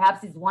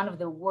 perhaps is one of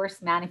the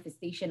worst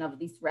manifestation of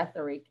this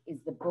rhetoric, is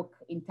the book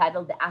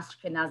entitled The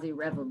Ashkenazi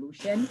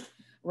Revolution,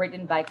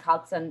 written by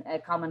Carmen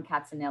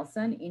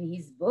Katzenelson. In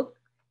his book,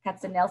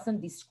 Katzenelson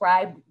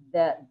described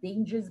the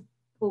dangers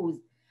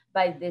posed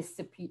by the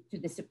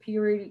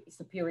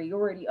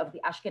superiority of the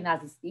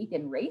Ashkenazi state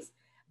and race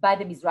by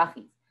the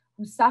Mizrahis,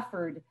 who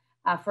suffered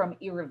from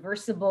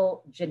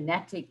irreversible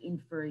genetic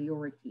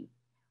inferiority,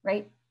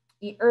 right?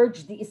 He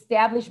urged the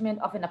establishment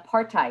of an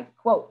apartheid,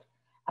 quote,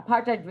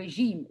 apartheid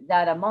regime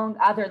that, among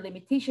other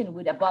limitations,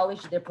 would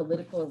abolish their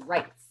political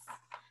rights.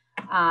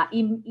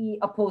 He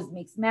opposed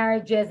mixed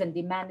marriages and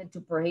demanded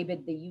to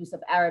prohibit the use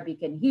of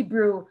Arabic and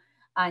Hebrew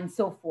and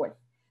so forth.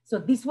 So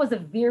this was a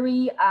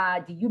very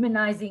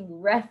dehumanizing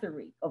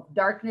rhetoric of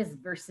darkness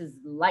versus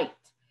light,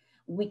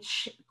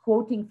 which,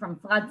 quoting from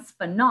Franz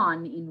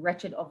Fanon in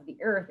Wretched of the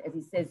Earth, as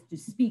he says, to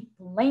speak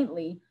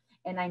plainly,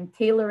 and I'm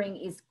tailoring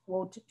his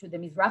quote to the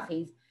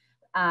Mizrahis,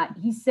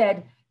 he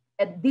said,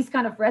 this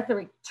kind of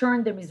rhetoric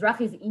turned the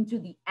Mizrahis into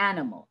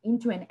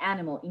an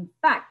animal. In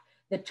fact,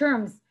 the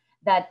terms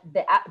that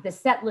the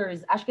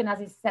settlers,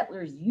 Ashkenazi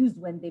settlers, used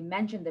when they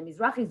mentioned the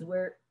Mizrahis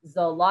were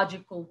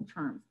zoological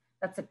terms.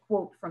 That's a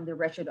quote from the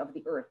Wretched of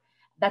the Earth.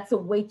 That's a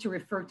way to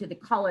refer to the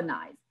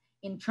colonized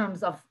in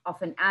terms of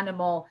an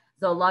animal,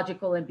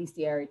 zoological and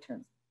bestiary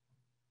terms.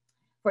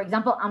 For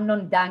example,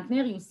 Amnon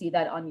Dankner, you see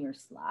that on your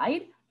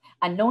slide,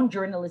 a known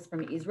journalist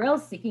from Israel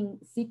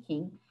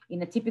seeking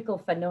in a typical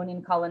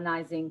Fanonian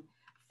colonizing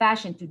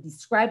fashion to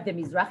describe the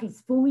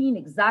Mizrahis fully in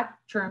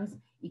exact terms,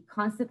 he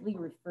constantly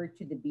referred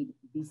to the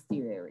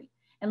bestiary.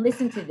 And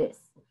listen to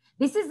this.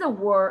 This is a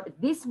war.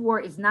 This war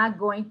is not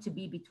going to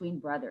be between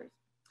brothers.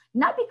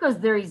 Not because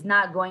there is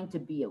not going to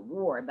be a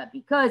war, but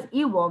because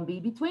it won't be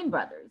between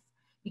brothers.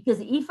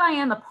 Because if I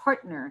am a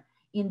partner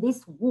in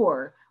this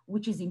war,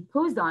 which is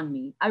imposed on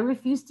me, I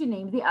refuse to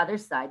name the other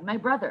side my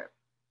brother.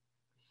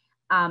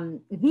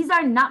 These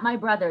are not my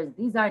brothers.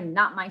 These are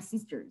not my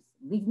sisters.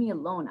 Leave me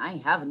alone. I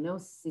have no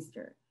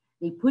sister.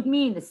 They put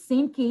me in the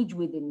same cage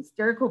with an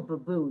hysterical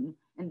baboon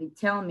and they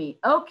tell me,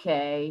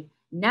 okay,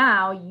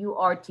 now you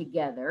are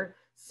together.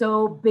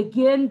 So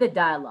begin the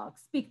dialogue.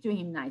 Speak to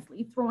him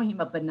nicely. Throw him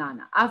a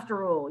banana.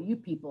 After all, you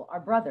people are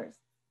brothers.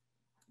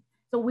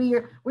 So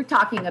we're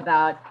talking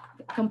about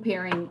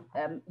comparing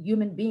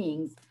human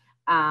beings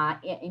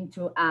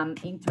into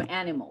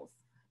animals.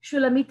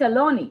 Shulamit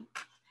Aloni,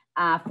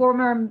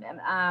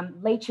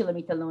 late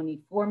Shulamit Aloni,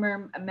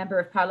 former member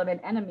of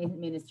parliament and a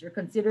minister,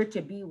 considered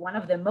to be one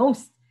of the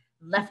most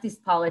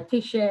leftist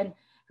politician.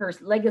 Her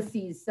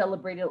legacy is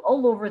celebrated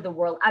all over the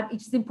world.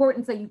 It's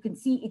important so you can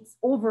see it's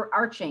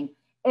overarching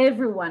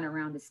everyone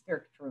around the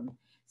spectrum.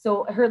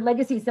 So her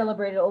legacy is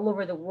celebrated all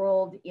over the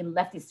world in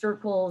leftist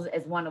circles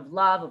as one of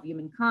love of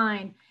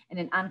humankind and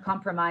an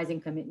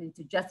uncompromising commitment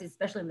to justice,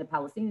 especially in the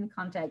Palestinian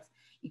context,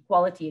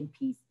 equality and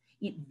peace.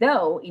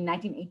 Though in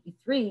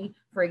 1983,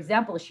 for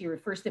example, she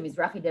refers to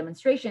Mizrahi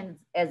demonstrations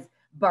as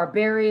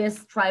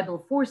barbarous tribal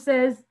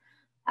forces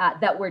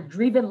that were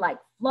driven like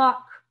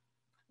flock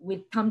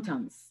with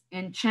tum-tums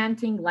and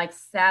chanting like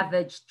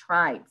savage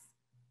tribes.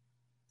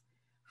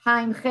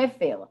 Chaim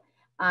Hefer,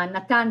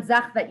 Natan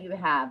Zach that you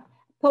have,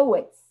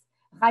 poets.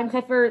 Chaim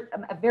Hefer,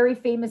 a very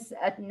famous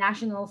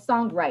national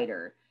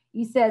songwriter.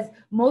 He says,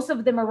 most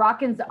of the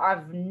Moroccans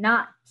have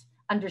not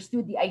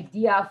understood the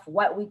idea of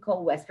what we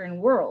call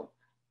Western world.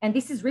 And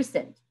this is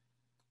recent,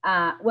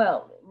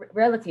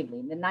 relatively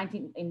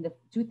in the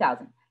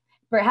 2000s.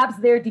 Perhaps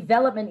their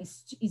development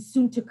is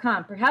soon to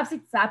come. Perhaps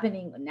it's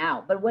happening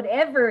now, but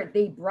whatever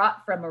they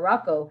brought from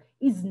Morocco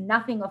is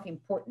nothing of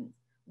importance.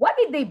 What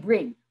did they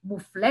bring?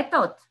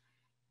 Mufletot.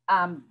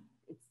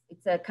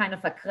 It's a kind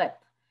of a crepe.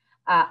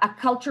 A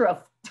culture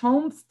of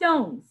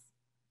tombstones.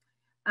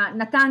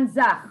 Natan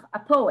Zach, a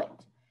poet.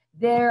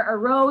 There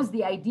arose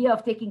the idea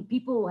of taking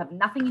people who have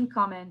nothing in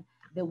common.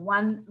 The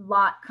one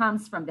lot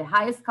comes from the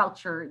highest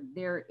culture.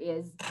 There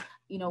is,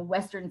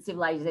 Western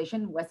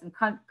civilization, Western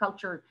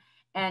culture,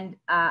 and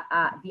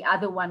the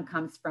other one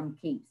comes from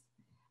caves.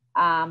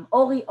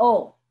 Ori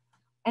O,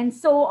 and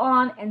so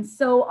on and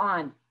so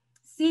on.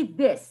 See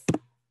this.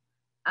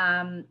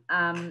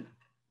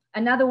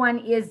 Another one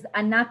is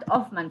Anat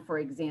Hoffman, for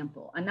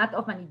example. Anat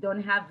Hoffman, you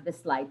don't have the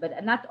slide, but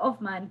Anat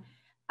Hoffman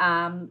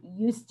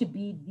used to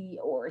be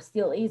or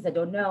still is, I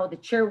don't know, the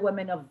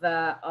chairwoman of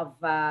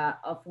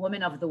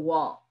Women of the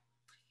Wall.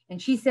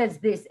 And she says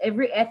this,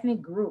 every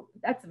ethnic group,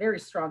 that's a very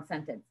strong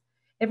sentence.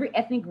 Every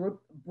ethnic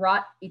group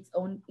brought its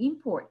own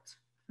import.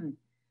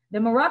 The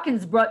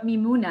Moroccans brought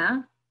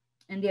Mimuna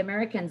and the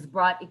Americans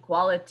brought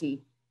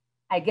equality.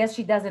 I guess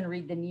she doesn't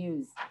read the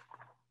news,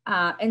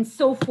 and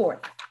so forth.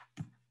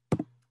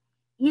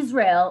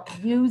 Israel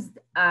used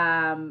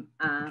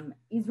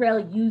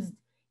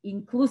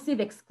inclusive,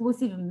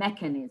 exclusive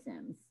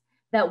mechanisms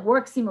that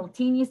work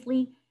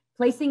simultaneously,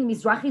 placing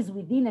Mizrahis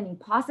within an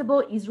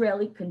impossible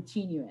Israeli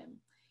continuum.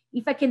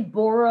 If I can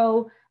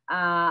borrow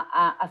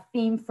a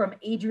theme from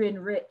Adrienne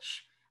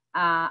Rich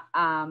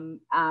in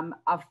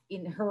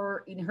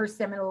her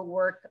seminal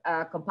work,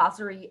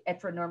 Compulsory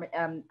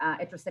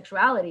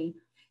Heterosexuality.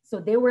 So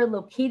they were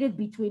located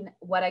between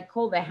what I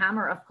call the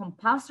hammer of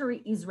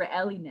compulsory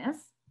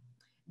Israeliness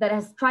that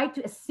has tried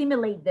to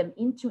assimilate them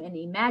into an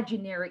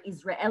imaginary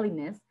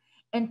Israeliness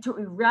and to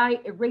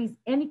erase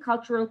any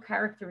cultural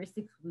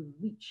characteristics with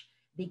which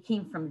they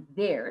came from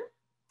there,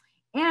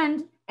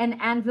 and an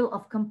anvil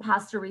of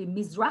compulsory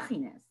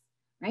Mizrahiness,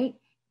 right?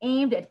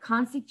 Aimed at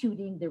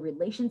constituting the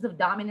relations of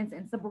dominance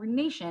and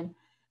subordination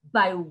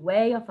by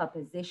way of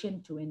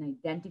opposition to an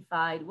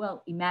identified,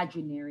 well,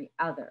 imaginary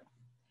other.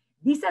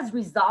 This has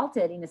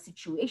resulted in a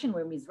situation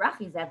where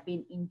Mizrahis have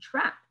been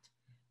entrapped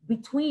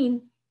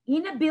between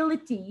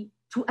inability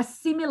to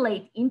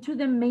assimilate into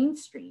the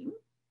mainstream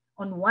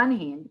on one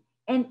hand,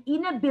 and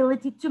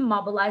inability to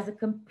mobilize a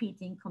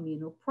competing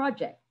communal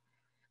project.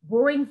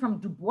 Borrowing from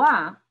Du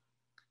Bois,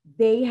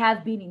 they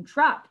have been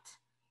entrapped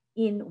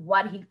in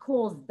what he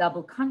calls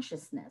double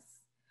consciousness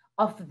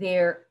of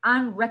their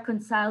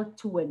unreconciled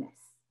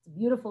two-ness. It's a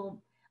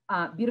beautiful,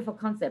 beautiful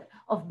concept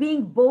of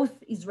being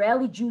both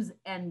Israeli Jews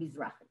and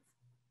Mizrahis.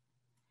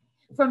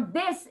 From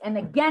this and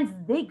against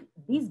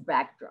this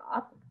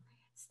backdrop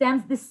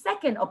stems the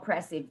second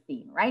oppressive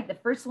theme, right? The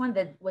first one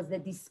that was the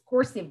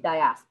discursive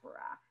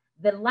diaspora,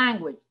 the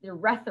language, the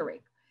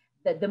rhetoric,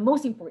 the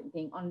most important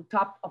thing on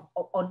top of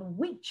on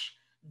which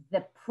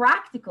the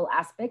practical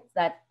aspects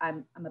that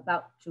I'm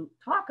about to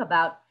talk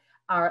about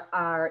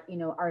are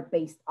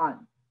based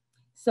on.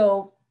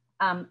 So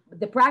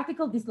the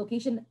practical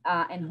dislocation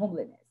and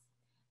homeliness.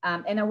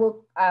 And I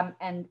will,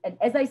 and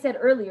as I said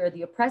earlier,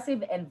 the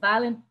oppressive and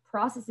violent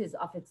processes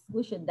of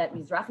exclusion that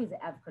Mizrahis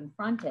have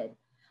confronted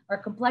are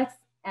complex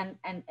and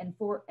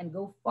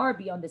go far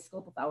beyond the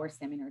scope of our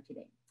seminar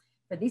today.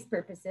 For these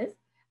purposes,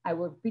 I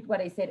will repeat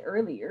what I said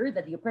earlier,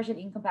 that the oppression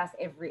encompasses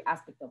every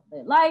aspect of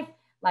their life,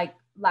 like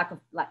lack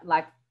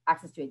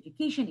access to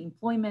education,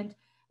 employment,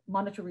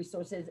 monetary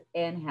resources,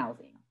 and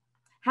housing.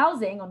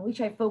 Housing, on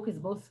which I focus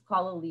both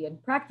scholarly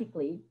and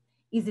practically,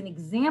 is an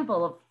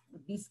example of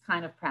these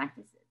kind of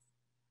practices.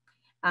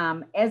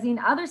 As in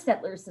other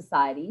settler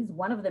societies,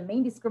 one of the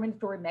main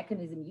discriminatory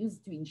mechanisms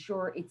used to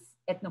ensure its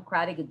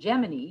ethnocratic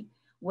hegemony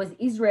was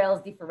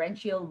Israel's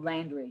differential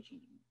land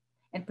regime,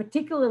 and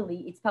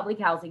particularly its public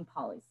housing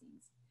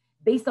policies,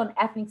 based on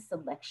ethnic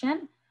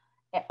selection,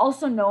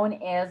 also known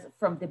as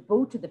from the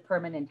boat to the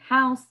permanent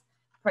house,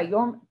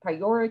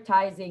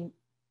 prioritizing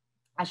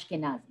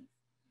Ashkenazis.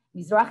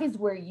 Mizrahis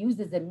were used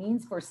as a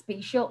means for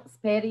spatial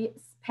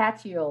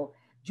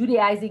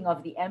Judaizing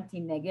of the empty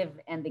Negev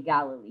and the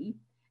Galilee,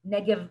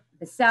 Negev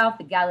the south,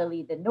 the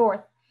Galilee the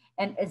north,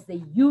 and as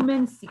the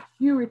human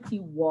security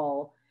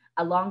wall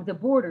along the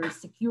borders,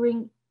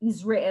 securing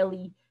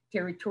Israeli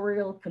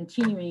territorial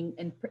continuum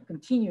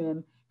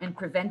and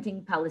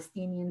preventing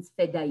Palestinians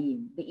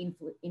fedayim, the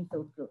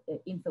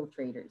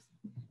infiltrators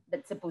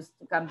that's supposed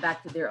to come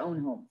back to their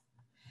own homes.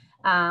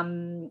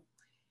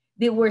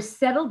 They were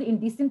settled in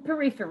distant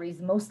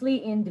peripheries,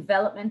 mostly in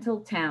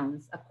developmental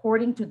towns,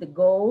 according to the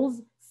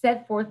goals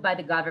set forth by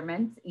the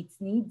government, its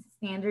needs,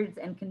 standards,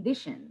 and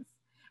conditions,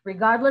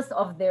 regardless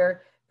of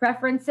their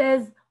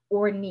preferences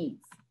or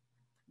needs.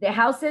 The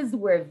houses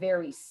were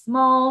very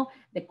small.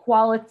 The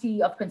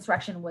quality of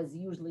construction was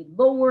usually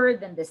lower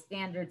than the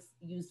standards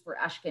used for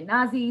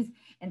Ashkenazis,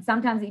 and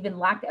sometimes even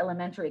lacked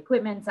elementary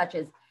equipment such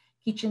as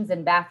kitchens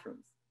and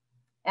bathrooms.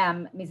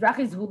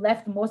 Mizrahis who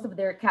left most of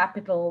their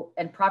capital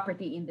and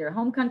property in their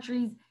home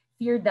countries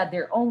feared that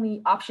their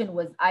only option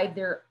was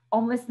either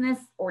homelessness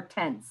or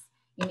tents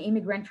in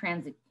immigrant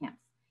transit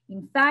camps.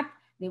 In fact,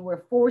 they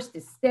were forced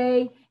to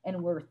stay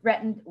and were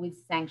threatened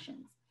with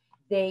sanctions.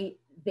 They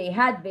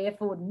had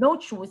therefore no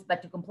choice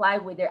but to comply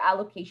with their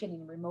allocation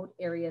in remote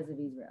areas of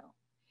Israel.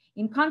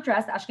 In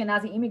contrast,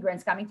 Ashkenazi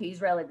immigrants coming to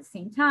Israel at the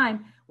same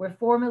time were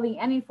formally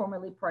and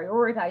informally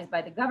prioritized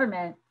by the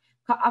government,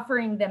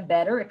 offering them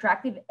better,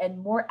 attractive, and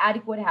more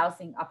adequate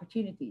housing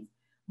opportunities.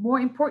 More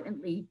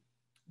importantly,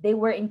 they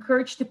were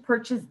encouraged to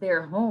purchase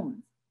their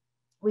homes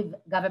with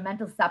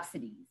governmental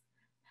subsidies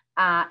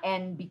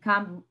and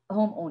become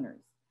homeowners.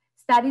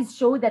 Studies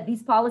show that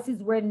these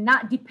policies were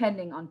not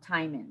depending on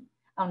timing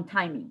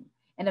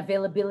and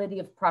availability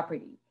of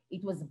property.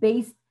 It was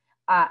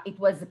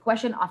a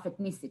question of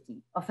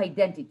ethnicity, of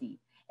identity,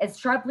 as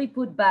sharply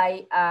put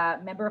by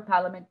Member of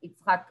Parliament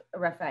Yitzhak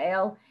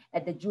Raphael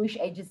at the Jewish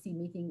Agency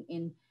meeting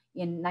in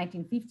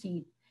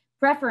 1950.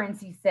 Preference,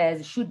 he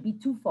says, should be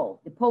twofold.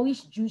 The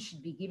Polish Jews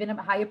should be given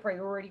a higher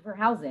priority for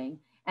housing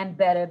and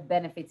better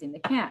benefits in the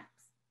camps.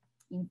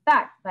 In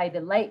fact, by the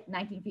late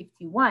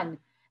 1951,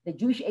 the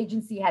Jewish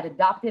Agency had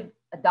adopted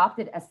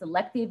adopted a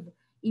selective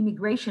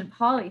immigration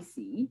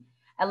policy,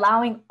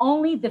 allowing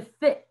only the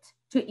fit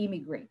to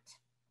immigrate,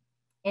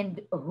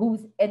 and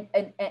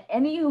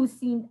any who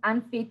seemed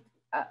unfit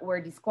were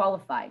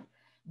disqualified.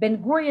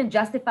 Ben-Gurion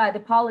justified the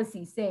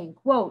policy saying,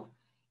 quote,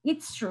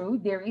 "It's true,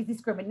 there is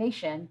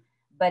discrimination,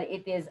 but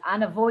it is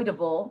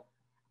unavoidable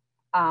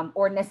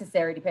or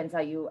necessary," depends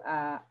how you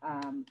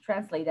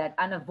translate that,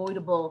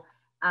 unavoidable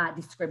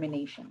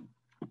discrimination.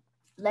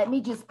 Let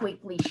me just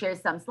quickly share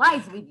some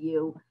slides with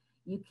you.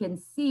 You can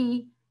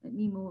see, let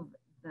me move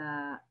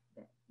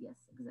yes,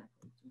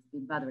 exactly, it's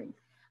been bothering.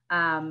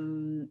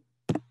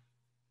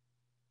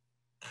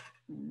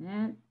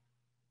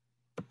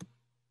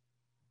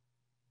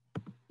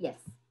 Yes.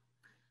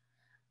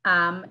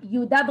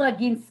 Yuda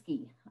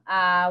Braginski,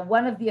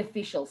 one of the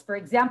officials, for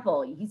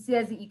example, he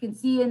says, you can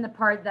see in the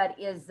part that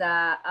is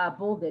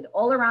bolded,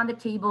 all around the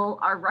table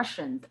are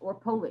Russians or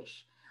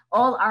Polish,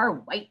 all are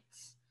white,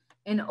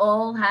 and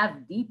all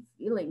have deep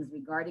feelings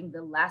regarding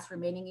the last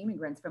remaining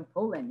immigrants from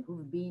Poland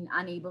who've been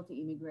unable to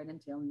immigrate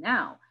until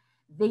now.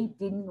 They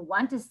didn't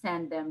want to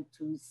send them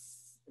to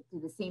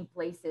the same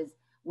places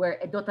where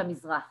Edot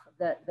HaMizrach,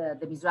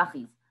 the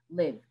Mizrahis,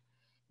 live.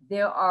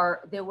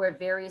 There were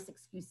various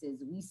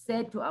excuses. We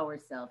said to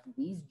ourselves,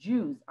 these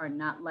Jews are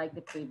not like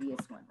the previous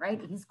one, right?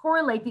 He's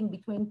correlating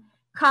between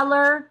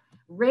color,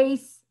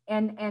 race,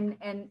 and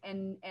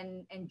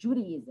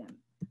Judaism,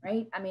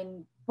 right? I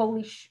mean,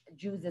 Polish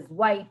Jews is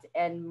white,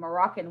 and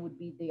Moroccan would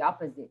be the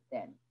opposite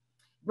then.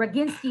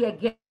 Braginski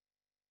again.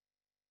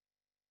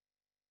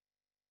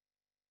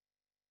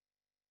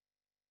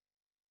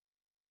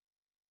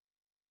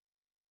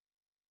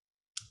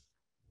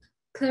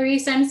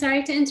 Clarice, I'm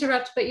sorry to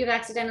interrupt, but you've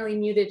accidentally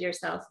muted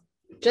yourself.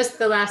 Just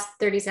the last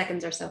 30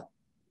 seconds or so.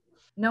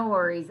 No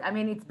worries. I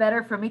mean, it's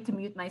better for me to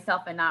mute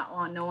myself and not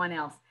on no one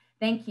else.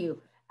 Thank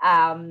you.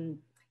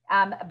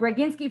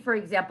 Braginski, for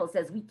example,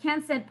 says, we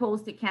can't send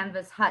Poles to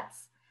canvas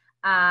huts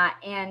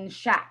and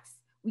shacks.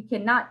 We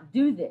cannot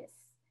do this,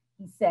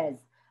 he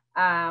says.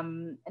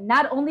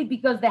 Not only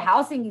because the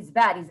housing is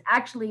bad, he's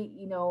actually,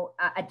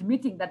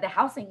 admitting that the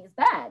housing is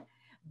bad,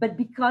 but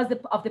because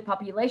of the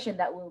population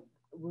that will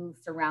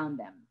surround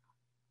them,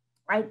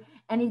 right?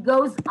 And it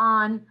goes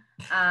on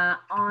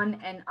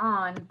and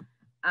on.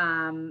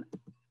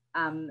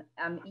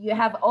 You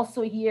have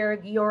also here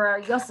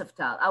Giora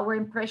Yoseftal. Our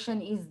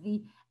impression is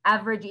the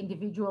average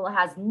individual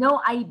has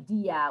no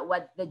idea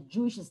what the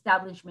Jewish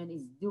establishment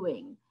is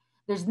doing.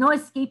 There's no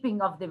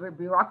escaping of the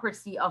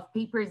bureaucracy of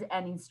papers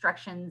and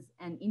instructions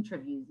and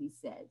interviews, he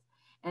says,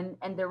 and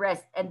the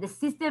rest. And the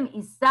system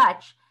is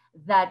such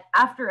that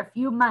after a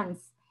few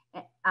months,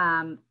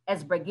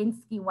 as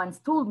Braginski once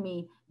told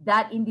me,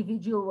 that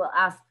individual will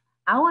ask,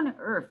 how on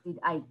earth did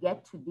I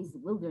get to this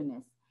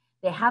wilderness?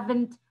 They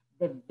haven't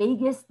the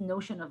vaguest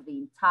notion of the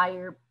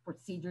entire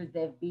procedures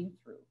they've been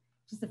through.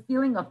 Just a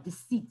feeling of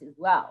deceit as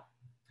well.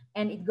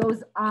 And it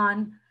goes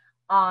on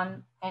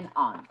and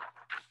on.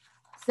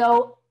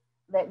 So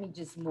let me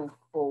just move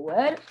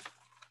forward.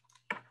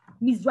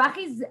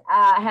 Mizrahis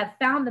have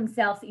found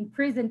themselves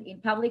imprisoned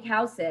in public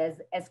houses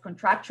as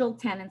contractual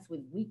tenants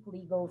with weak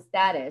legal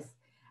status,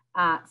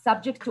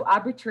 subject to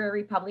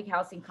arbitrary public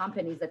housing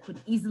companies that could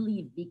easily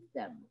evict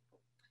them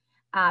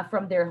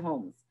from their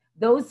homes.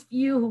 Those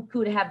few who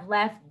could have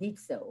left did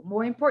so.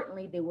 More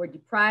importantly, they were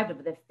deprived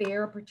of the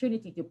fair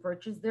opportunity to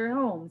purchase their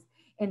homes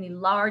and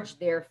enlarge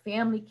their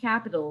family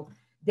capital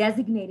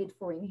designated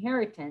for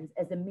inheritance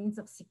as a means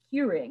of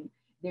securing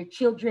their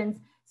children's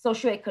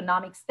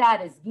socioeconomic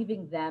status,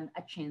 giving them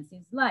a chance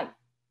in life.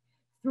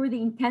 Through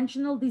the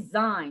intentional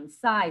design,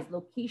 size,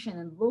 location,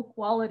 and low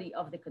quality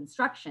of the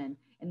construction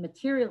and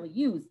material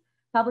used,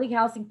 public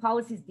housing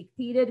policies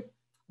dictated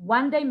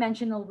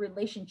one-dimensional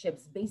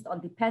relationships based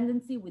on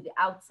dependency with the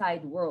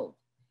outside world.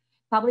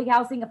 Public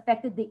housing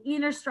affected the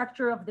inner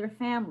structure of their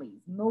families,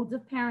 modes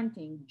of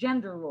parenting,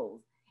 gender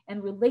roles,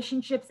 and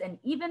relationships, and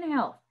even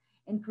health,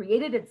 and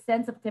created a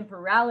sense of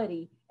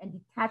temporality and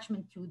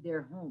detachment to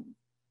their homes.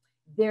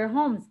 Their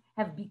homes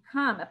have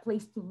become a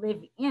place to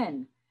live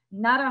in,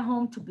 not a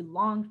home to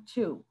belong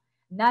to,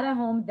 not a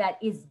home that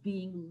is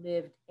being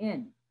lived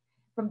in.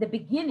 From the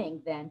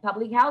beginning, then,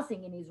 public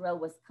housing in Israel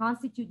was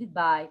constituted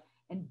by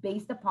and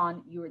based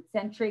upon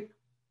Eurocentric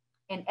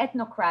and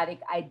ethnocratic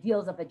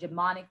ideals of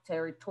hegemonic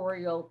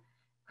territorial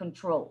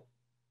control.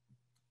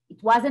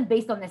 It wasn't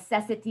based on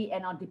necessity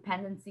and on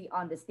dependency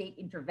on the state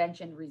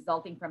intervention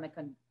resulting from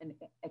an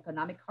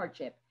economic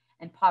hardship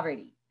and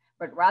poverty,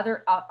 but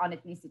rather on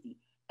ethnicity.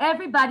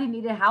 Everybody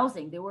needed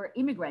housing. They were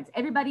immigrants.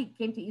 Everybody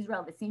came to Israel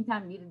at the same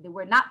time. They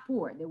were not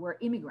poor. They were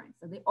immigrants.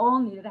 So they all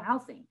needed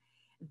housing.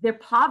 Their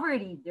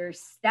poverty, their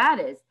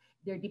status,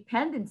 their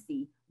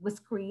dependency was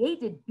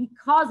created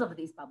because of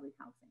these public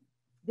housing.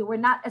 They were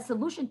not a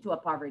solution to a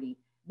poverty.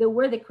 They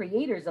were the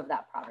creators of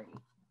that poverty.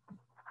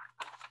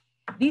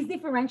 These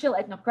differential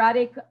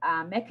ethnocratic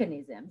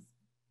mechanisms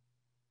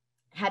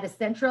had a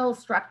central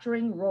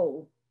structuring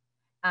role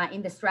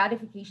in the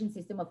stratification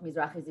system of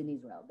Mizrahis in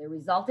Israel. They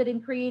resulted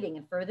in creating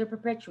and further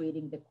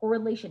perpetuating the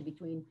correlation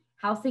between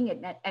housing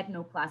and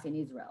ethno-class in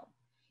Israel.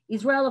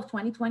 Israel of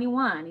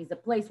 2021 is a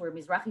place where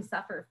Mizrahi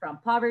suffer from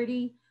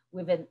poverty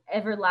with an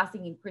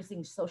everlasting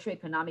increasing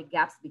socioeconomic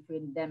gaps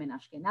between them and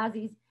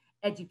Ashkenazis,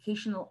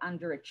 educational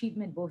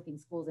underachievement, both in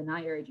schools and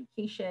higher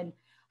education,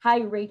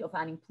 high rate of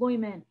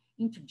unemployment,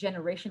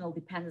 intergenerational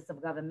dependence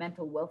of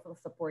governmental welfare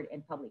support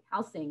and public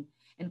housing,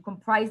 and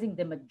comprising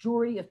the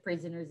majority of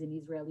prisoners in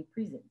Israeli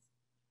prisons.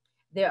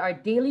 There are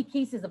daily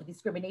cases of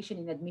discrimination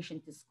in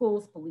admission to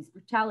schools, police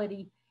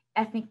brutality,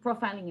 ethnic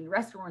profiling in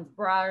restaurants,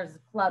 bars,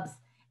 clubs,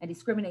 and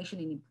discrimination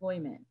in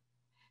employment.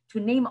 To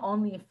name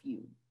only a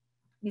few.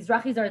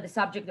 Mizrahis are the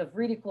subject of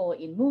ridicule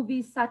in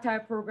movies,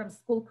 satire programs,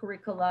 school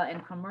curricula,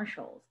 and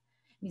commercials.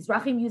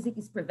 Mizrahi music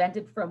is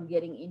prevented from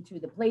getting into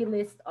the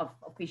playlist of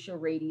official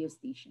radio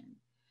stations.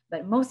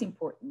 But most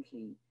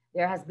importantly,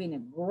 there has been a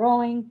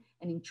growing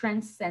and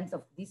entrenched sense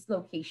of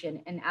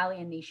dislocation and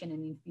alienation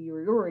and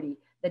inferiority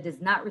that does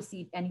not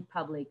receive any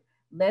public,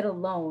 let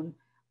alone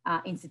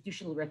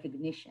institutional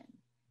recognition.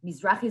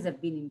 Mizrahis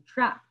have been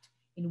entrapped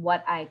in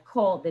what I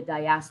call the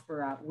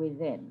diaspora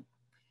within.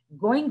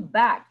 Going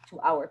back to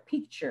our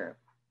picture,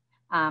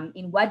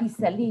 in Wadi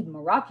Salib,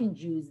 Moroccan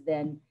Jews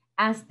then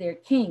asked their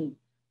king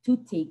to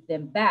take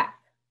them back.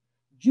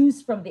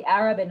 Jews from the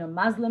Arab and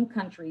Muslim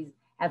countries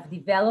have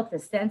developed a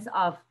sense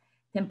of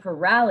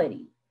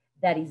temporality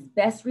that is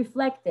best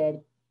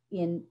reflected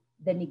in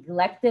the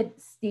neglected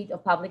state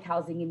of public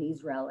housing in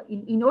Israel.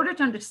 In order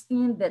to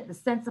understand that the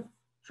sense of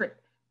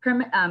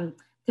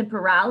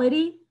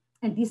temporality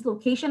and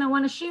dislocation, I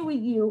want to share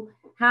with you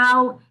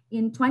how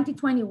in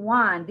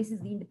 2021, this is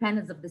the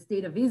independence of the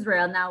state of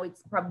Israel. Now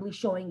it's probably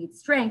showing its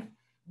strength.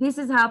 This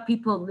is how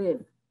people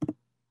live.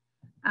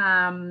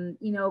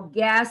 You know,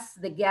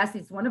 the gas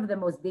is one of the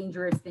most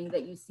dangerous things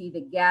that you see,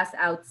 the gas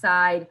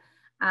outside.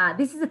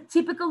 This is a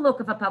typical look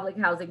of a public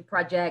housing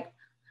project.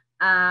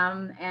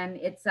 And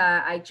it's,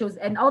 I chose,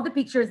 and all the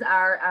pictures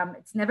are,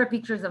 it's never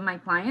pictures of my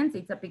clients,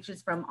 it's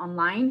pictures from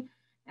online.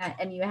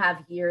 And you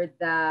have here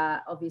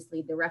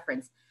obviously the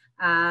reference.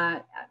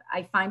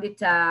 I find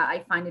it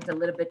a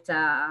little bit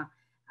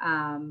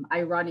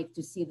ironic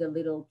to see the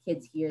little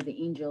kids here,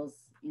 the angels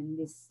in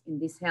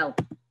this hell.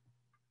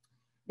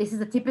 This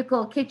is a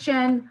typical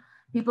kitchen,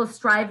 people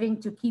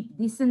striving to keep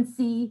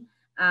decency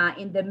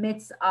in the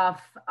midst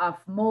of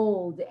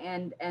mold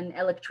and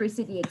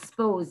electricity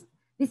exposed.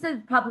 This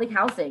is public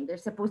housing. They're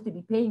supposed to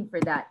be paying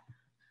for that.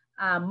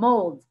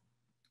 Mold.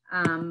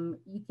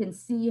 You can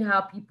see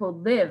how people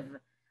live,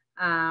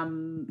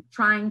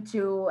 trying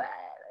to,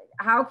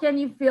 how can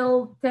you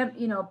feel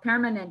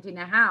permanent in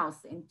a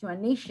house, into a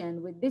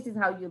nation with this is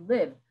how you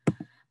live.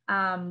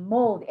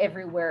 Mold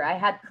everywhere. I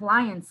had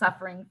clients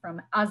suffering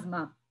from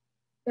asthma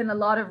and a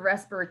lot of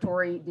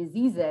respiratory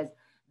diseases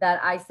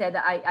that I said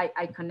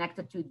I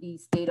connected to the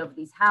state of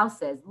these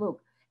houses.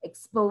 Look,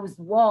 exposed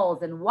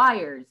walls and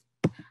wires.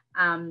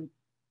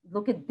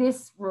 Look at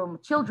this room,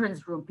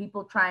 children's room,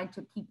 people trying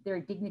to keep their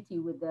dignity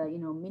with the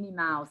Minnie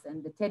Mouse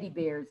and the teddy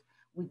bears,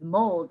 with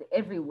mold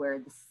everywhere,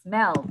 the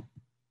smell.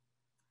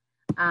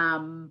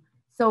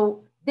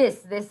 So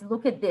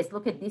look at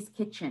this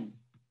kitchen,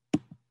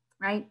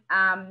 right?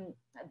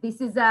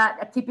 This is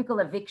a typical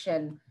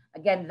eviction.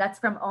 Again, that's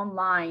from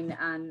online,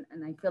 and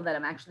I feel that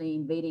I'm actually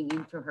invading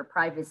into her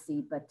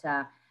privacy, but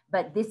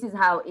this is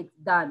how it's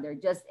done.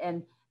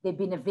 They've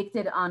been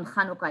evicted on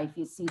Hanukkah, if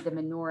you see the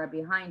menorah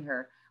behind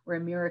her, where a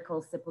miracle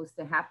is supposed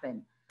to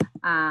happen.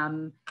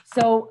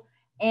 So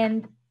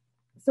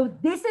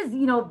this is,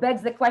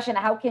 begs the question,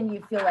 how can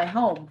you feel at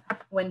home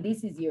when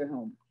this is your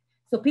home?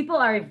 So people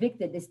are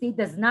evicted. The state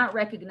does not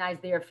recognize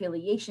their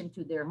affiliation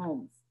to their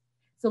homes.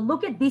 So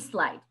look at this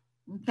slide,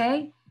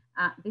 okay?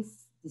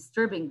 This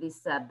disturbing, this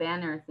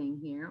banner thing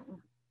here.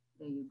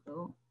 There you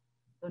go.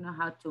 Don't know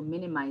how to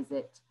minimize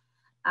it.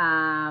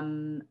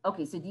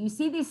 Okay, so do you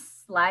see this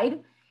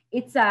slide?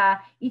 It's I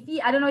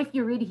don't know if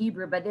you read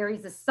Hebrew, but there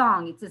is a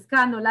song. It says,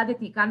 "Kan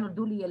noladeti, kan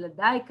noldu li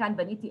yeladai, kan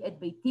baniti et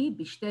beiti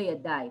b'shtei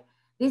yadai."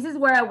 This is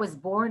where I was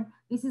born.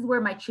 This is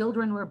where my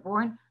children were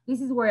born.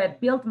 This is where I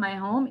built my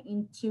home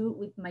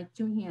with my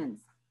two hands.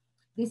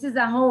 This is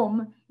a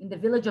home in the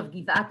village of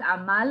Givat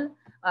Amal.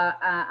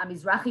 A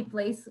Mizrahi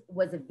place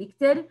was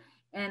evicted,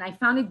 and I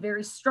found it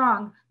very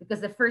strong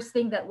because the first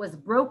thing that was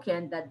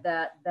broken, that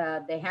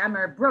the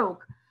hammer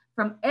broke,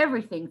 from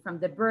everything, from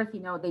the birth,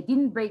 they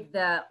didn't break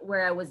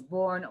where I was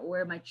born or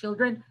where my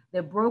children,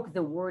 they broke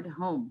the word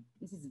home.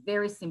 This is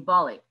very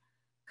symbolic.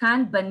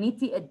 Kan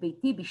baniti et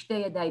beiti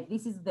b'shtei yadai.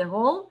 This is the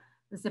whole,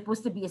 it's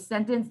supposed to be a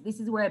sentence.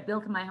 This is where I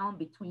built my home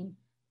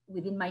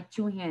within my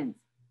two hands.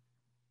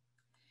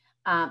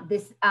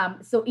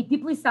 So it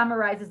deeply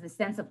summarizes the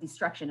sense of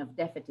destruction, of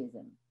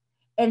defeatism.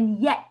 And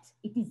yet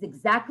it is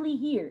exactly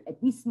here at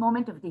this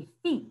moment of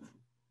defeat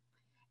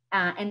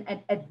and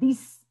at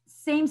these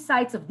same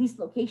sites of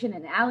dislocation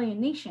and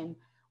alienation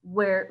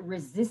where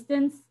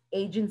resistance,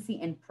 agency,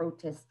 and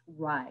protest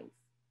rise,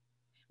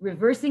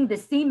 reversing the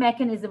same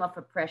mechanism of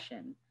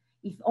oppression.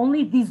 If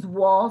only these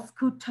walls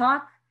could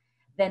talk,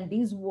 then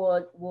these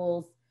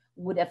walls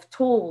would have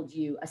told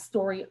you a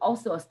story,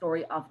 also a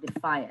story of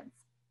defiance.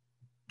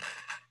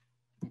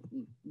 Let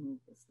me move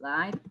the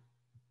slide.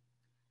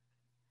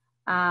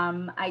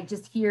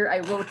 I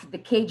wrote "The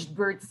Caged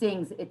Bird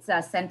Sings." It's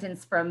a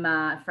sentence from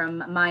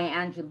Maya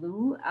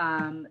Angelou,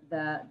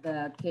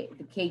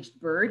 the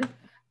caged bird,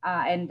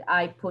 and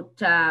I put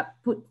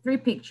 3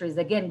 pictures.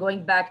 Again,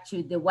 going back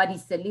to the Wadi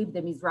Salib,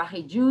 the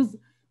Mizrahi Jews.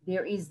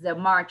 There is the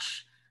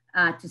march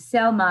to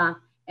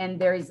Selma, and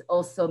there is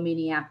also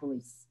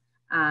Minneapolis,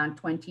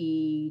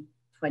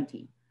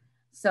 2020.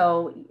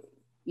 So,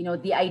 you know,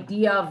 the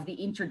idea of the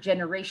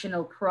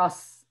intergenerational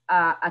cross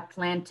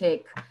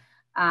Atlantic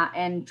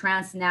and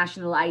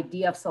transnational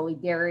idea of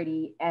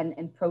solidarity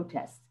and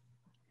protest.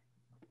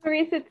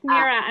 Claris, it's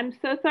Mira. I'm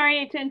so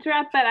sorry to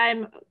interrupt, but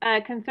I'm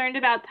concerned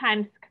about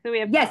time. So we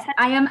have yes,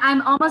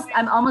 I'm almost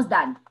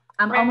done.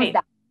 I'm almost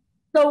done.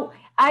 So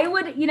I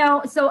would, you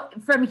know, so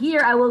from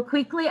here, I will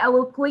quickly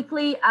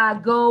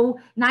go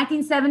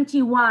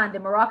 1971, the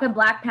Moroccan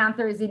Black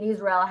Panthers in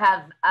Israel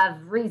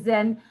have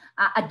risen,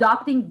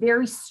 adopting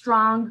very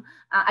strong,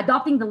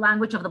 adopting the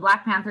language of the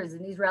Black Panthers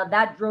in Israel.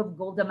 That drove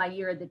Golda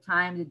Meir at the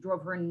time. It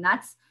drove her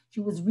nuts. She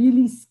was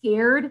really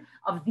scared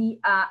of the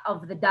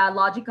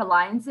dialogic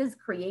alliances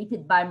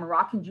created by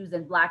Moroccan Jews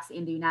and Blacks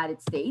in the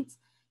United States,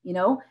 you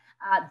know.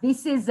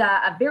 This is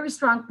a very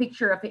strong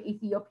picture of an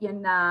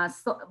Ethiopian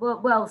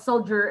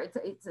soldier.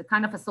 It's a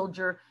kind of a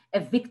soldier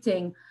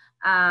evicting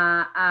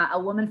a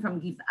woman from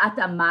Givat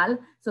Amal.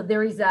 So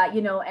there is a,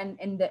 you know, and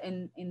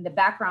in the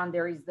background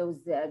there is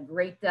those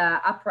great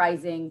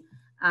uprising,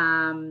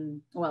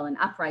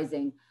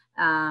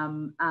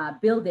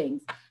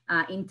 buildings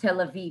in Tel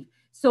Aviv.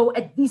 So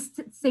at this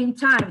same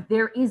time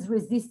there is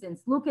resistance.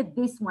 Look at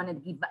this one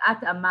at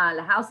Givat Amal.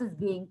 The house is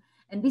being.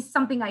 And this is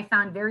something I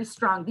found very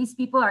strong. These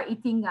people are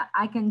eating,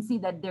 I can see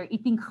that they're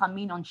eating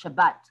chamin on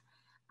Shabbat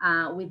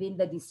within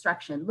the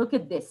destruction. Look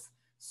at this.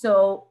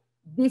 So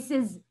this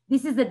is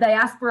the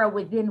diaspora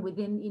within,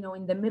 you know,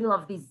 in the middle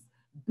of these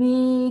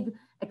big,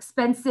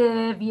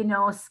 expensive, you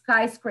know,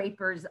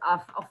 skyscrapers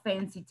of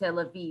fancy Tel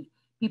Aviv.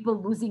 People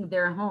losing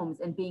their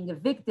homes and being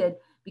evicted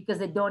because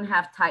they don't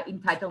have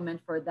entitlement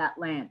for that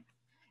land.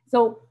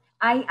 So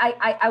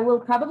I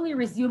will probably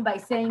resume by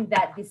saying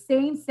that the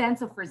same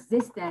sense of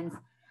resistance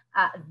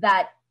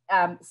that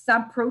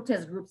some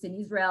protest groups in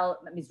Israel,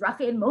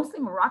 Mizrahi and mostly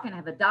Moroccan,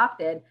 have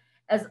adopted,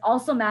 as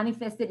also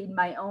manifested in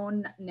my own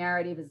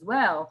narrative as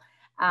well.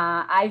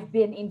 I've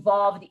been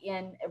involved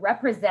in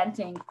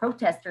representing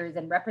protesters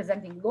and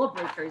representing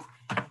lawbreakers,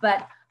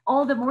 but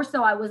all the more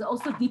so, I was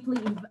also deeply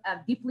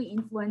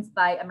influenced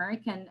by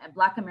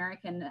Black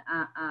American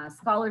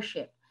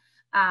scholarship,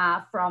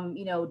 from,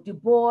 you know, Du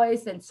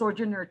Bois and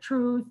Sojourner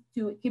Truth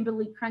to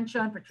Kimberly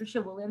Crenshaw and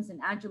Patricia Williams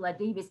and Angela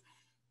Davis.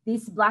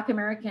 This Black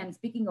American,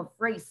 speaking of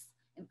race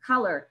and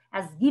color,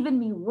 has given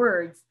me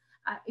words,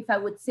 if I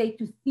would say,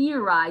 to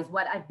theorize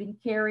what I've been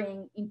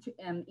carrying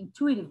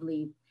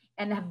intuitively,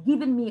 and have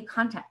given me a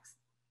context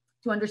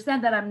to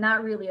understand that I'm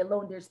not really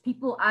alone. There's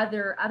people,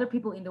 other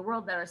people in the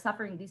world that are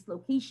suffering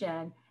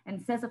dislocation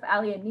and sense of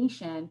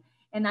alienation,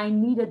 and I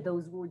needed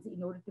those words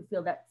in order to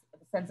feel that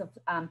sense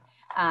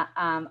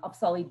of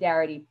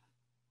solidarity.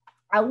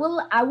 I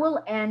will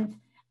end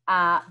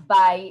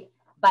by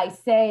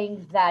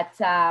saying that.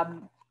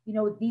 You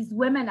know, these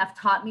women have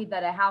taught me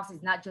that a house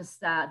is not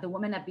just the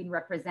women I've been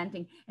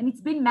representing, and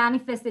it's been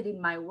manifested in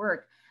my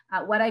work.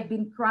 What I've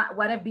been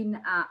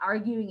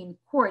arguing in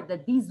court,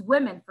 that these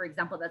women, for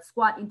example, that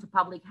squat into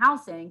public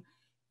housing,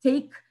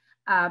 take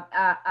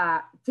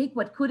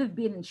what could have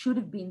been and should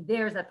have been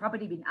theirs, that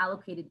property been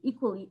allocated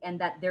equally, and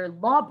that their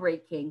law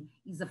breaking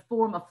is a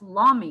form of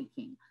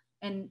lawmaking.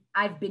 And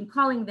I've been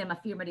calling them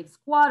affirmative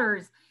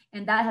squatters,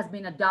 and that has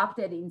been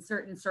adopted in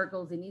certain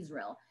circles in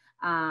Israel.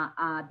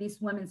 These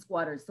women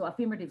squatters, so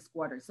affirmative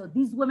squatters. So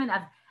these women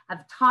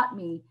have taught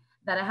me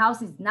that a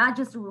house is not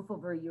just a roof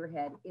over your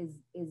head, is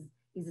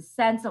a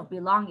sense of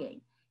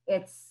belonging.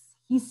 It's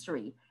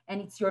history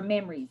and it's your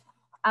memories.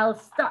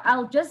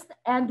 I'll just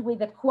end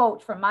with a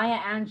quote from Maya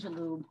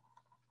Angelou,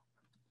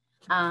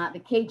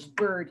 The Caged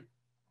Bird.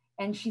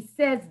 And she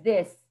says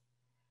this: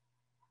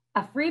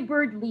 "A free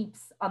bird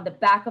leaps on the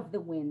back of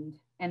the wind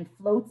and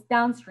floats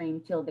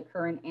downstream till the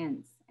current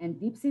ends,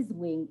 and dips his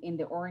wing in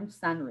the orange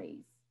sun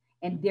rays,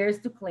 and dares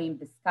to claim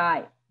the sky.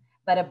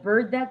 But a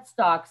bird that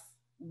stalks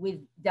with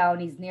down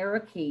his narrow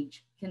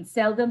cage can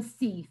seldom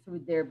see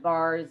through their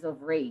bars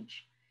of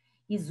rage.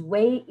 His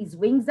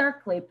wings are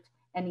clipped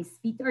and his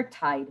feet are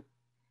tied,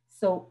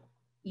 so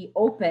he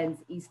opens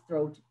his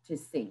throat to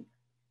sing.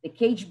 The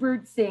caged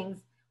bird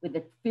sings with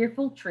a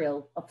fearful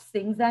trill of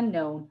things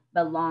unknown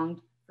but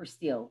longed for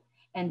still,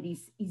 and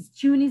his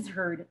tune is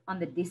heard on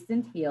the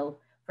distant hill,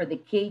 for the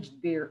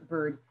caged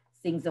bird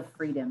sings of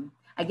freedom."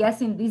 I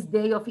guess in this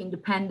day of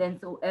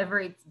independence, however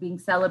it's being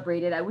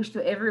celebrated, I wish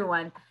to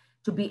everyone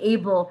to be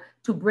able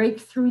to break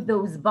through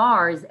those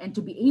bars and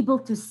to be able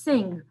to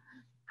sing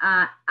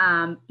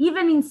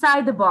even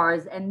inside the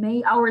bars, and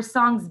may our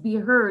songs be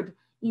heard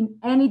in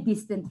any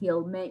distant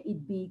hill. May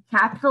it be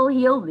Capitol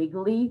Hill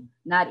legally,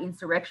 not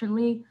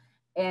insurrectionally,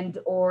 and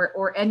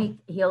or any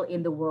hill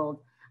in the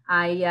world.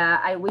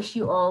 I wish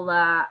you all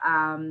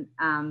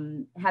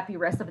happy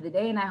rest of the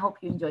day, and I hope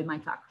you enjoyed my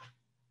talk.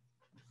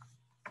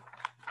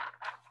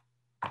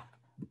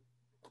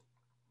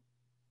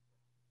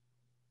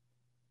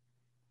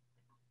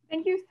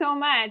 Thank you so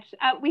much.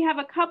 We have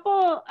a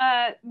couple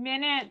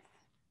minutes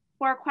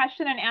for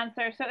question and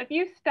answer. So if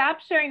you stop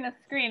sharing the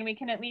screen, we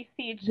can at least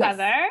see each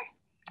other.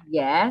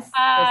 Yes.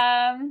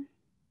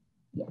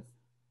 Yes.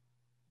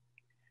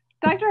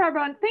 Dr.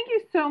 Harbon, thank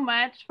you so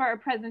much for a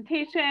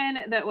presentation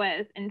that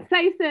was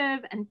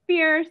incisive and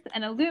fierce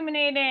and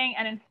illuminating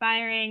and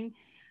inspiring.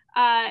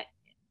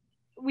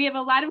 We have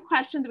a lot of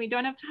questions. We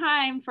don't have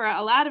time for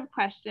a lot of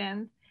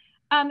questions.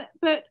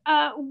 But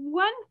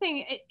one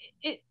thing,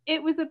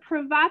 it was a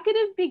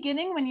provocative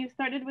beginning when you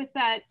started with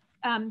that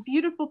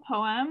beautiful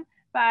poem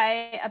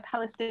by a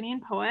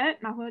Palestinian poet,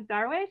 Mahmoud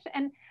Darwish.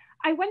 And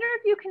I wonder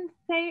if you can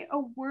say a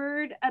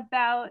word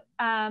about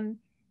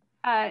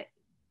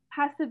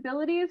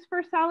possibilities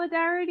for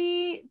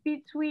solidarity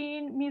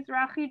between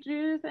Mizrahi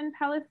Jews and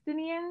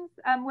Palestinians,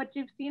 what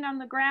you've seen on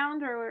the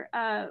ground, or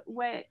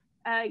what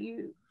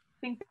you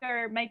think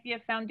there might be a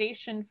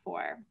foundation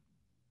for?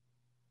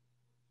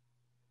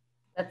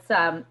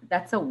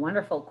 That's a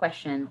wonderful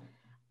question.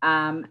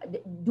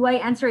 Do I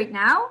answer it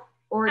now?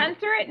 Or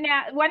answer it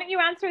now. Why don't you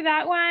answer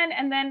that one,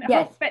 and then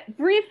yes, but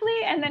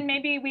briefly, and then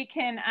maybe we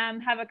can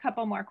have a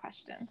couple more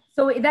questions.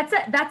 So that's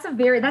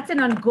an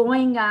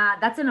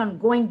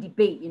ongoing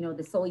debate. You know,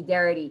 the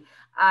solidarity.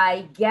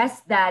 I guess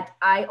that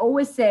I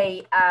always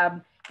say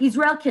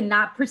Israel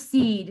cannot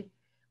proceed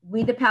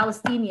with the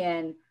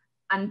Palestinian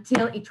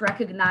until it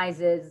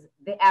recognizes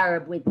the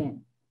Arab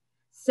within.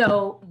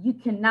 So you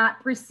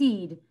cannot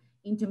proceed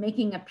into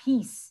making a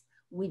peace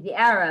with the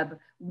Arab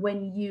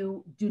when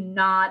you do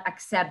not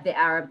accept the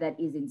Arab that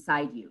is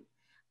inside you.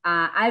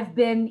 I've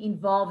been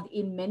involved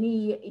in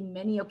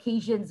many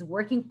occasions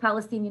working with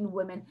Palestinian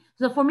women.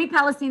 So for me,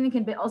 Palestinian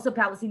can be also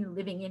Palestinian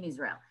living in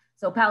Israel.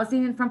 So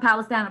Palestinian from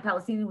Palestine, or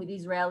Palestinian with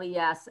Israeli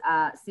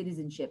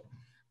citizenship.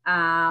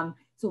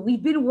 So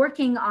we've been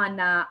working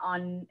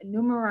on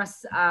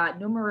numerous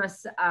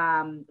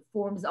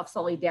forms of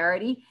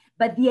solidarity,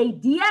 but the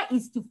idea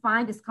is to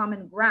find this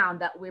common ground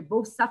that we're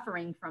both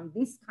suffering from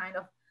this kind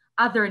of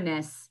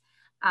otherness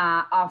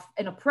of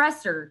an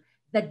oppressor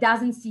that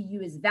doesn't see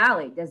you as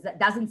valid, that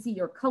doesn't see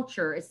your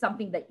culture as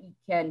something that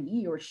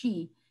he or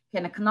she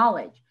can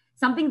acknowledge,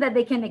 something that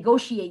they can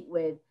negotiate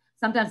with,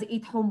 sometimes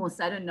eat hummus,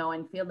 I don't know,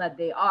 and feel that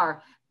they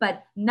are,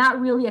 but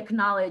not really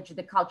acknowledge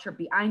the culture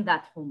behind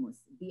that hummus,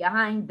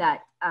 behind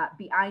that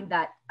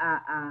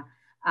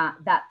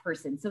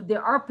person. So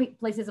there are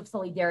places of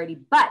solidarity,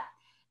 but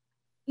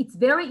it's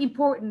very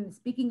important,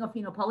 speaking of,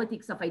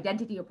 politics of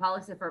identity or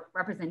policy for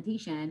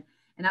representation.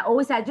 And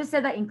I just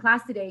said that in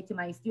class today to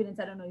my students,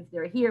 I don't know if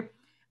they're here,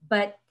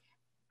 but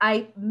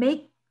I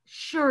make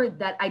sure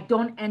that I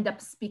don't end up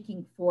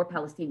speaking for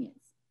Palestinians,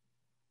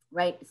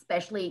 right?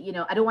 Especially,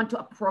 I don't want to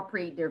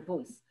appropriate their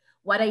voice.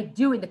 What I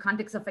do in the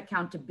context of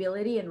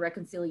accountability and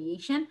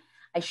reconciliation,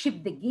 I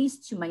shift the gaze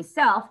to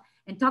myself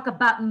and talk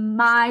about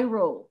my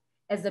role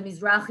as a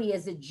Mizrahi,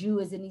 as a Jew,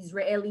 as an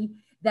Israeli,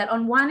 that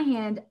on one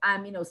hand,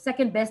 I'm,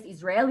 second best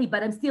Israeli,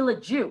 but I'm still a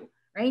Jew,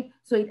 right?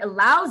 So it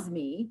allows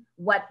me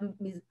what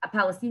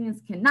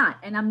Palestinians cannot.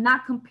 And I'm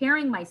not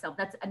comparing myself.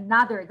 That's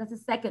a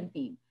second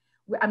theme.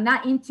 I'm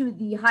not into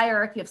the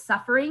hierarchy of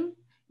suffering.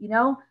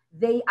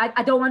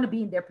 I don't want to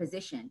be in their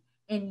position.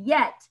 And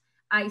yet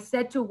I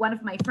said to one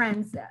of my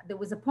friends, there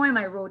was a poem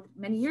I wrote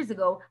many years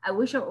ago, I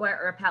wish I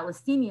were a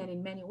Palestinian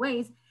in many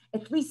ways.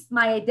 At least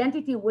my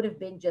identity would have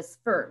been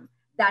just firm.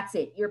 That's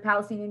it. You're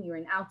Palestinian, you're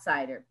an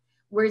outsider.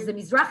 Whereas the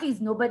Mizrahis,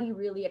 nobody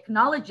really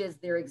acknowledges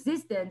their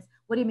existence.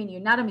 What do you mean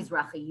you're not a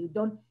Mizrahi? You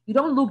don't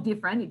look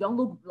different. You don't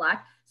look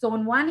black. So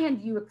on one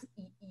hand, you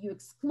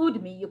exclude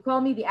me. You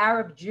call me the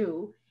Arab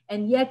Jew,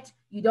 and yet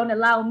you don't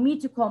allow me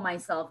to call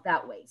myself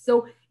that way.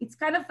 So it's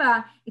kind of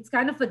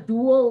a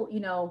dual,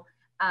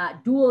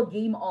 dual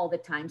game all the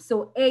time.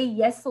 So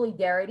yes,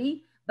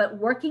 solidarity, but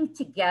working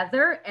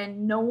together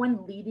and no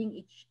one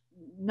leading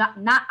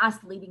not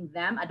us leading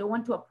them. I don't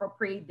want to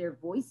appropriate their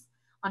voice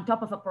on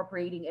top of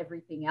appropriating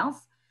everything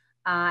else.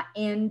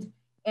 And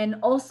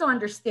also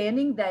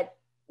understanding that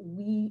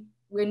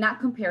we're not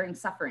comparing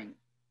suffering.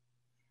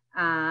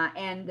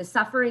 And the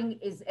suffering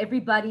is,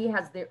 everybody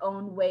has their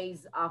own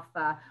ways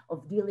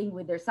of dealing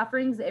with their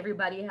sufferings.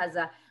 Everybody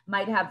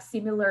might have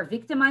similar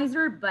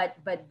victimizer, but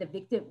the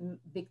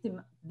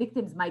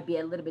victims might be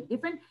a little bit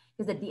different,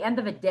 because at the end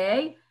of the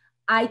day,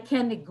 I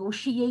can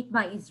negotiate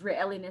my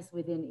Israeliness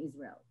within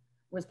Israel,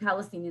 whereas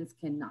Palestinians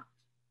cannot.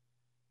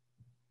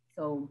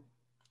 So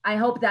I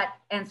hope that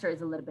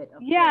answers a little bit.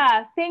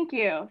 Yeah, thank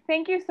you.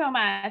 Thank you so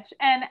much.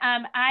 And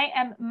I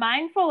am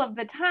mindful of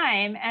the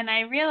time, and I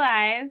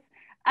realize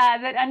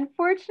that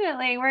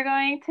unfortunately we're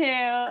going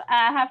to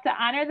have to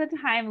honor the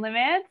time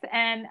limits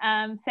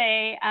and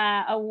say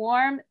a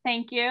warm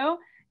thank you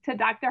to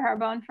Dr.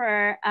 Harbon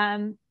for a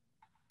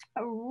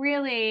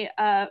really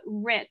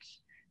rich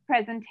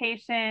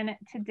presentation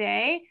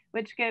today,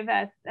 which gives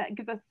us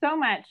so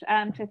much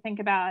to think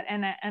about.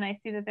 And I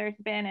see that there's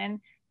been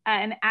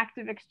an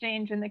active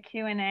exchange in the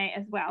Q&A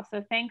as well.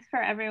 So thanks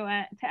to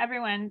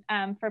everyone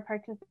for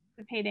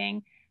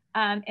participating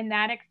in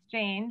that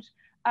exchange.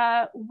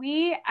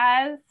 we,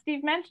 as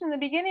Steve mentioned in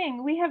the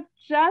beginning, we have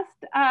just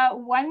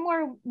one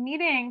more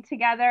meeting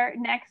together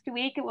next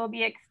week. It will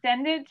be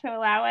extended to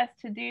allow us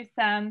to do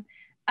some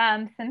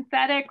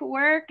synthetic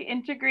work,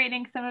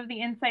 integrating some of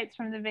the insights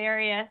from the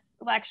various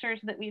lectures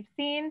that we've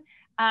seen.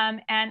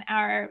 And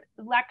our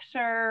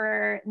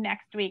lecturer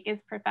next week is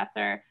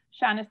Professor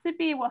Shana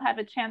Sippy. We'll have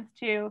a chance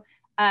to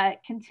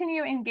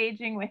continue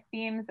engaging with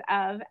themes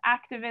of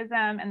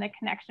activism and the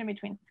connection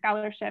between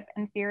scholarship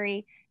and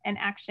theory and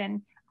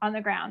action on the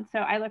ground. So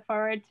I look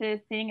forward to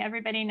seeing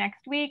everybody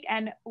next week.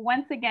 And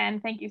once again,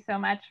 thank you so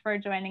much for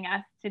joining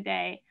us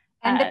today.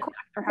 And the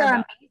questions are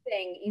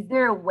amazing. Is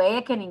there a way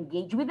I can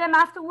engage with them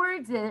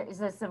afterwards? Is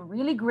there some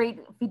really great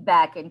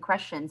feedback and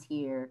questions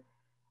here?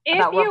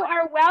 If you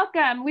are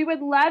welcome, we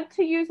would love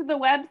to use the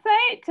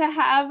website to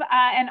have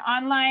an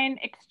online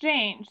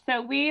exchange.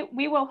 So we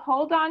will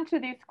hold on to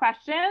these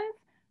questions.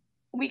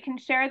 We can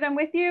share them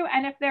with you.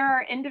 And if there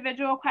are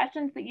individual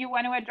questions that you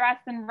want to address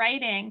in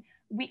writing,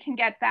 we can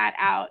get that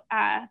out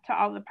to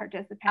all the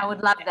participants. I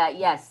would love that,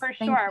 yes. For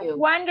sure.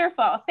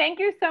 Wonderful. Thank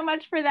you so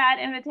much for that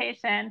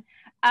invitation.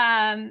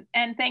 And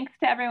thanks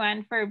to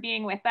everyone for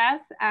being with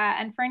us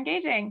and for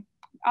engaging.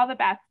 All the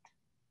best.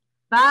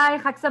 Bye.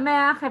 Chag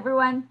Sameach,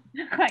 everyone.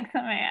 Chag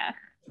Sameach.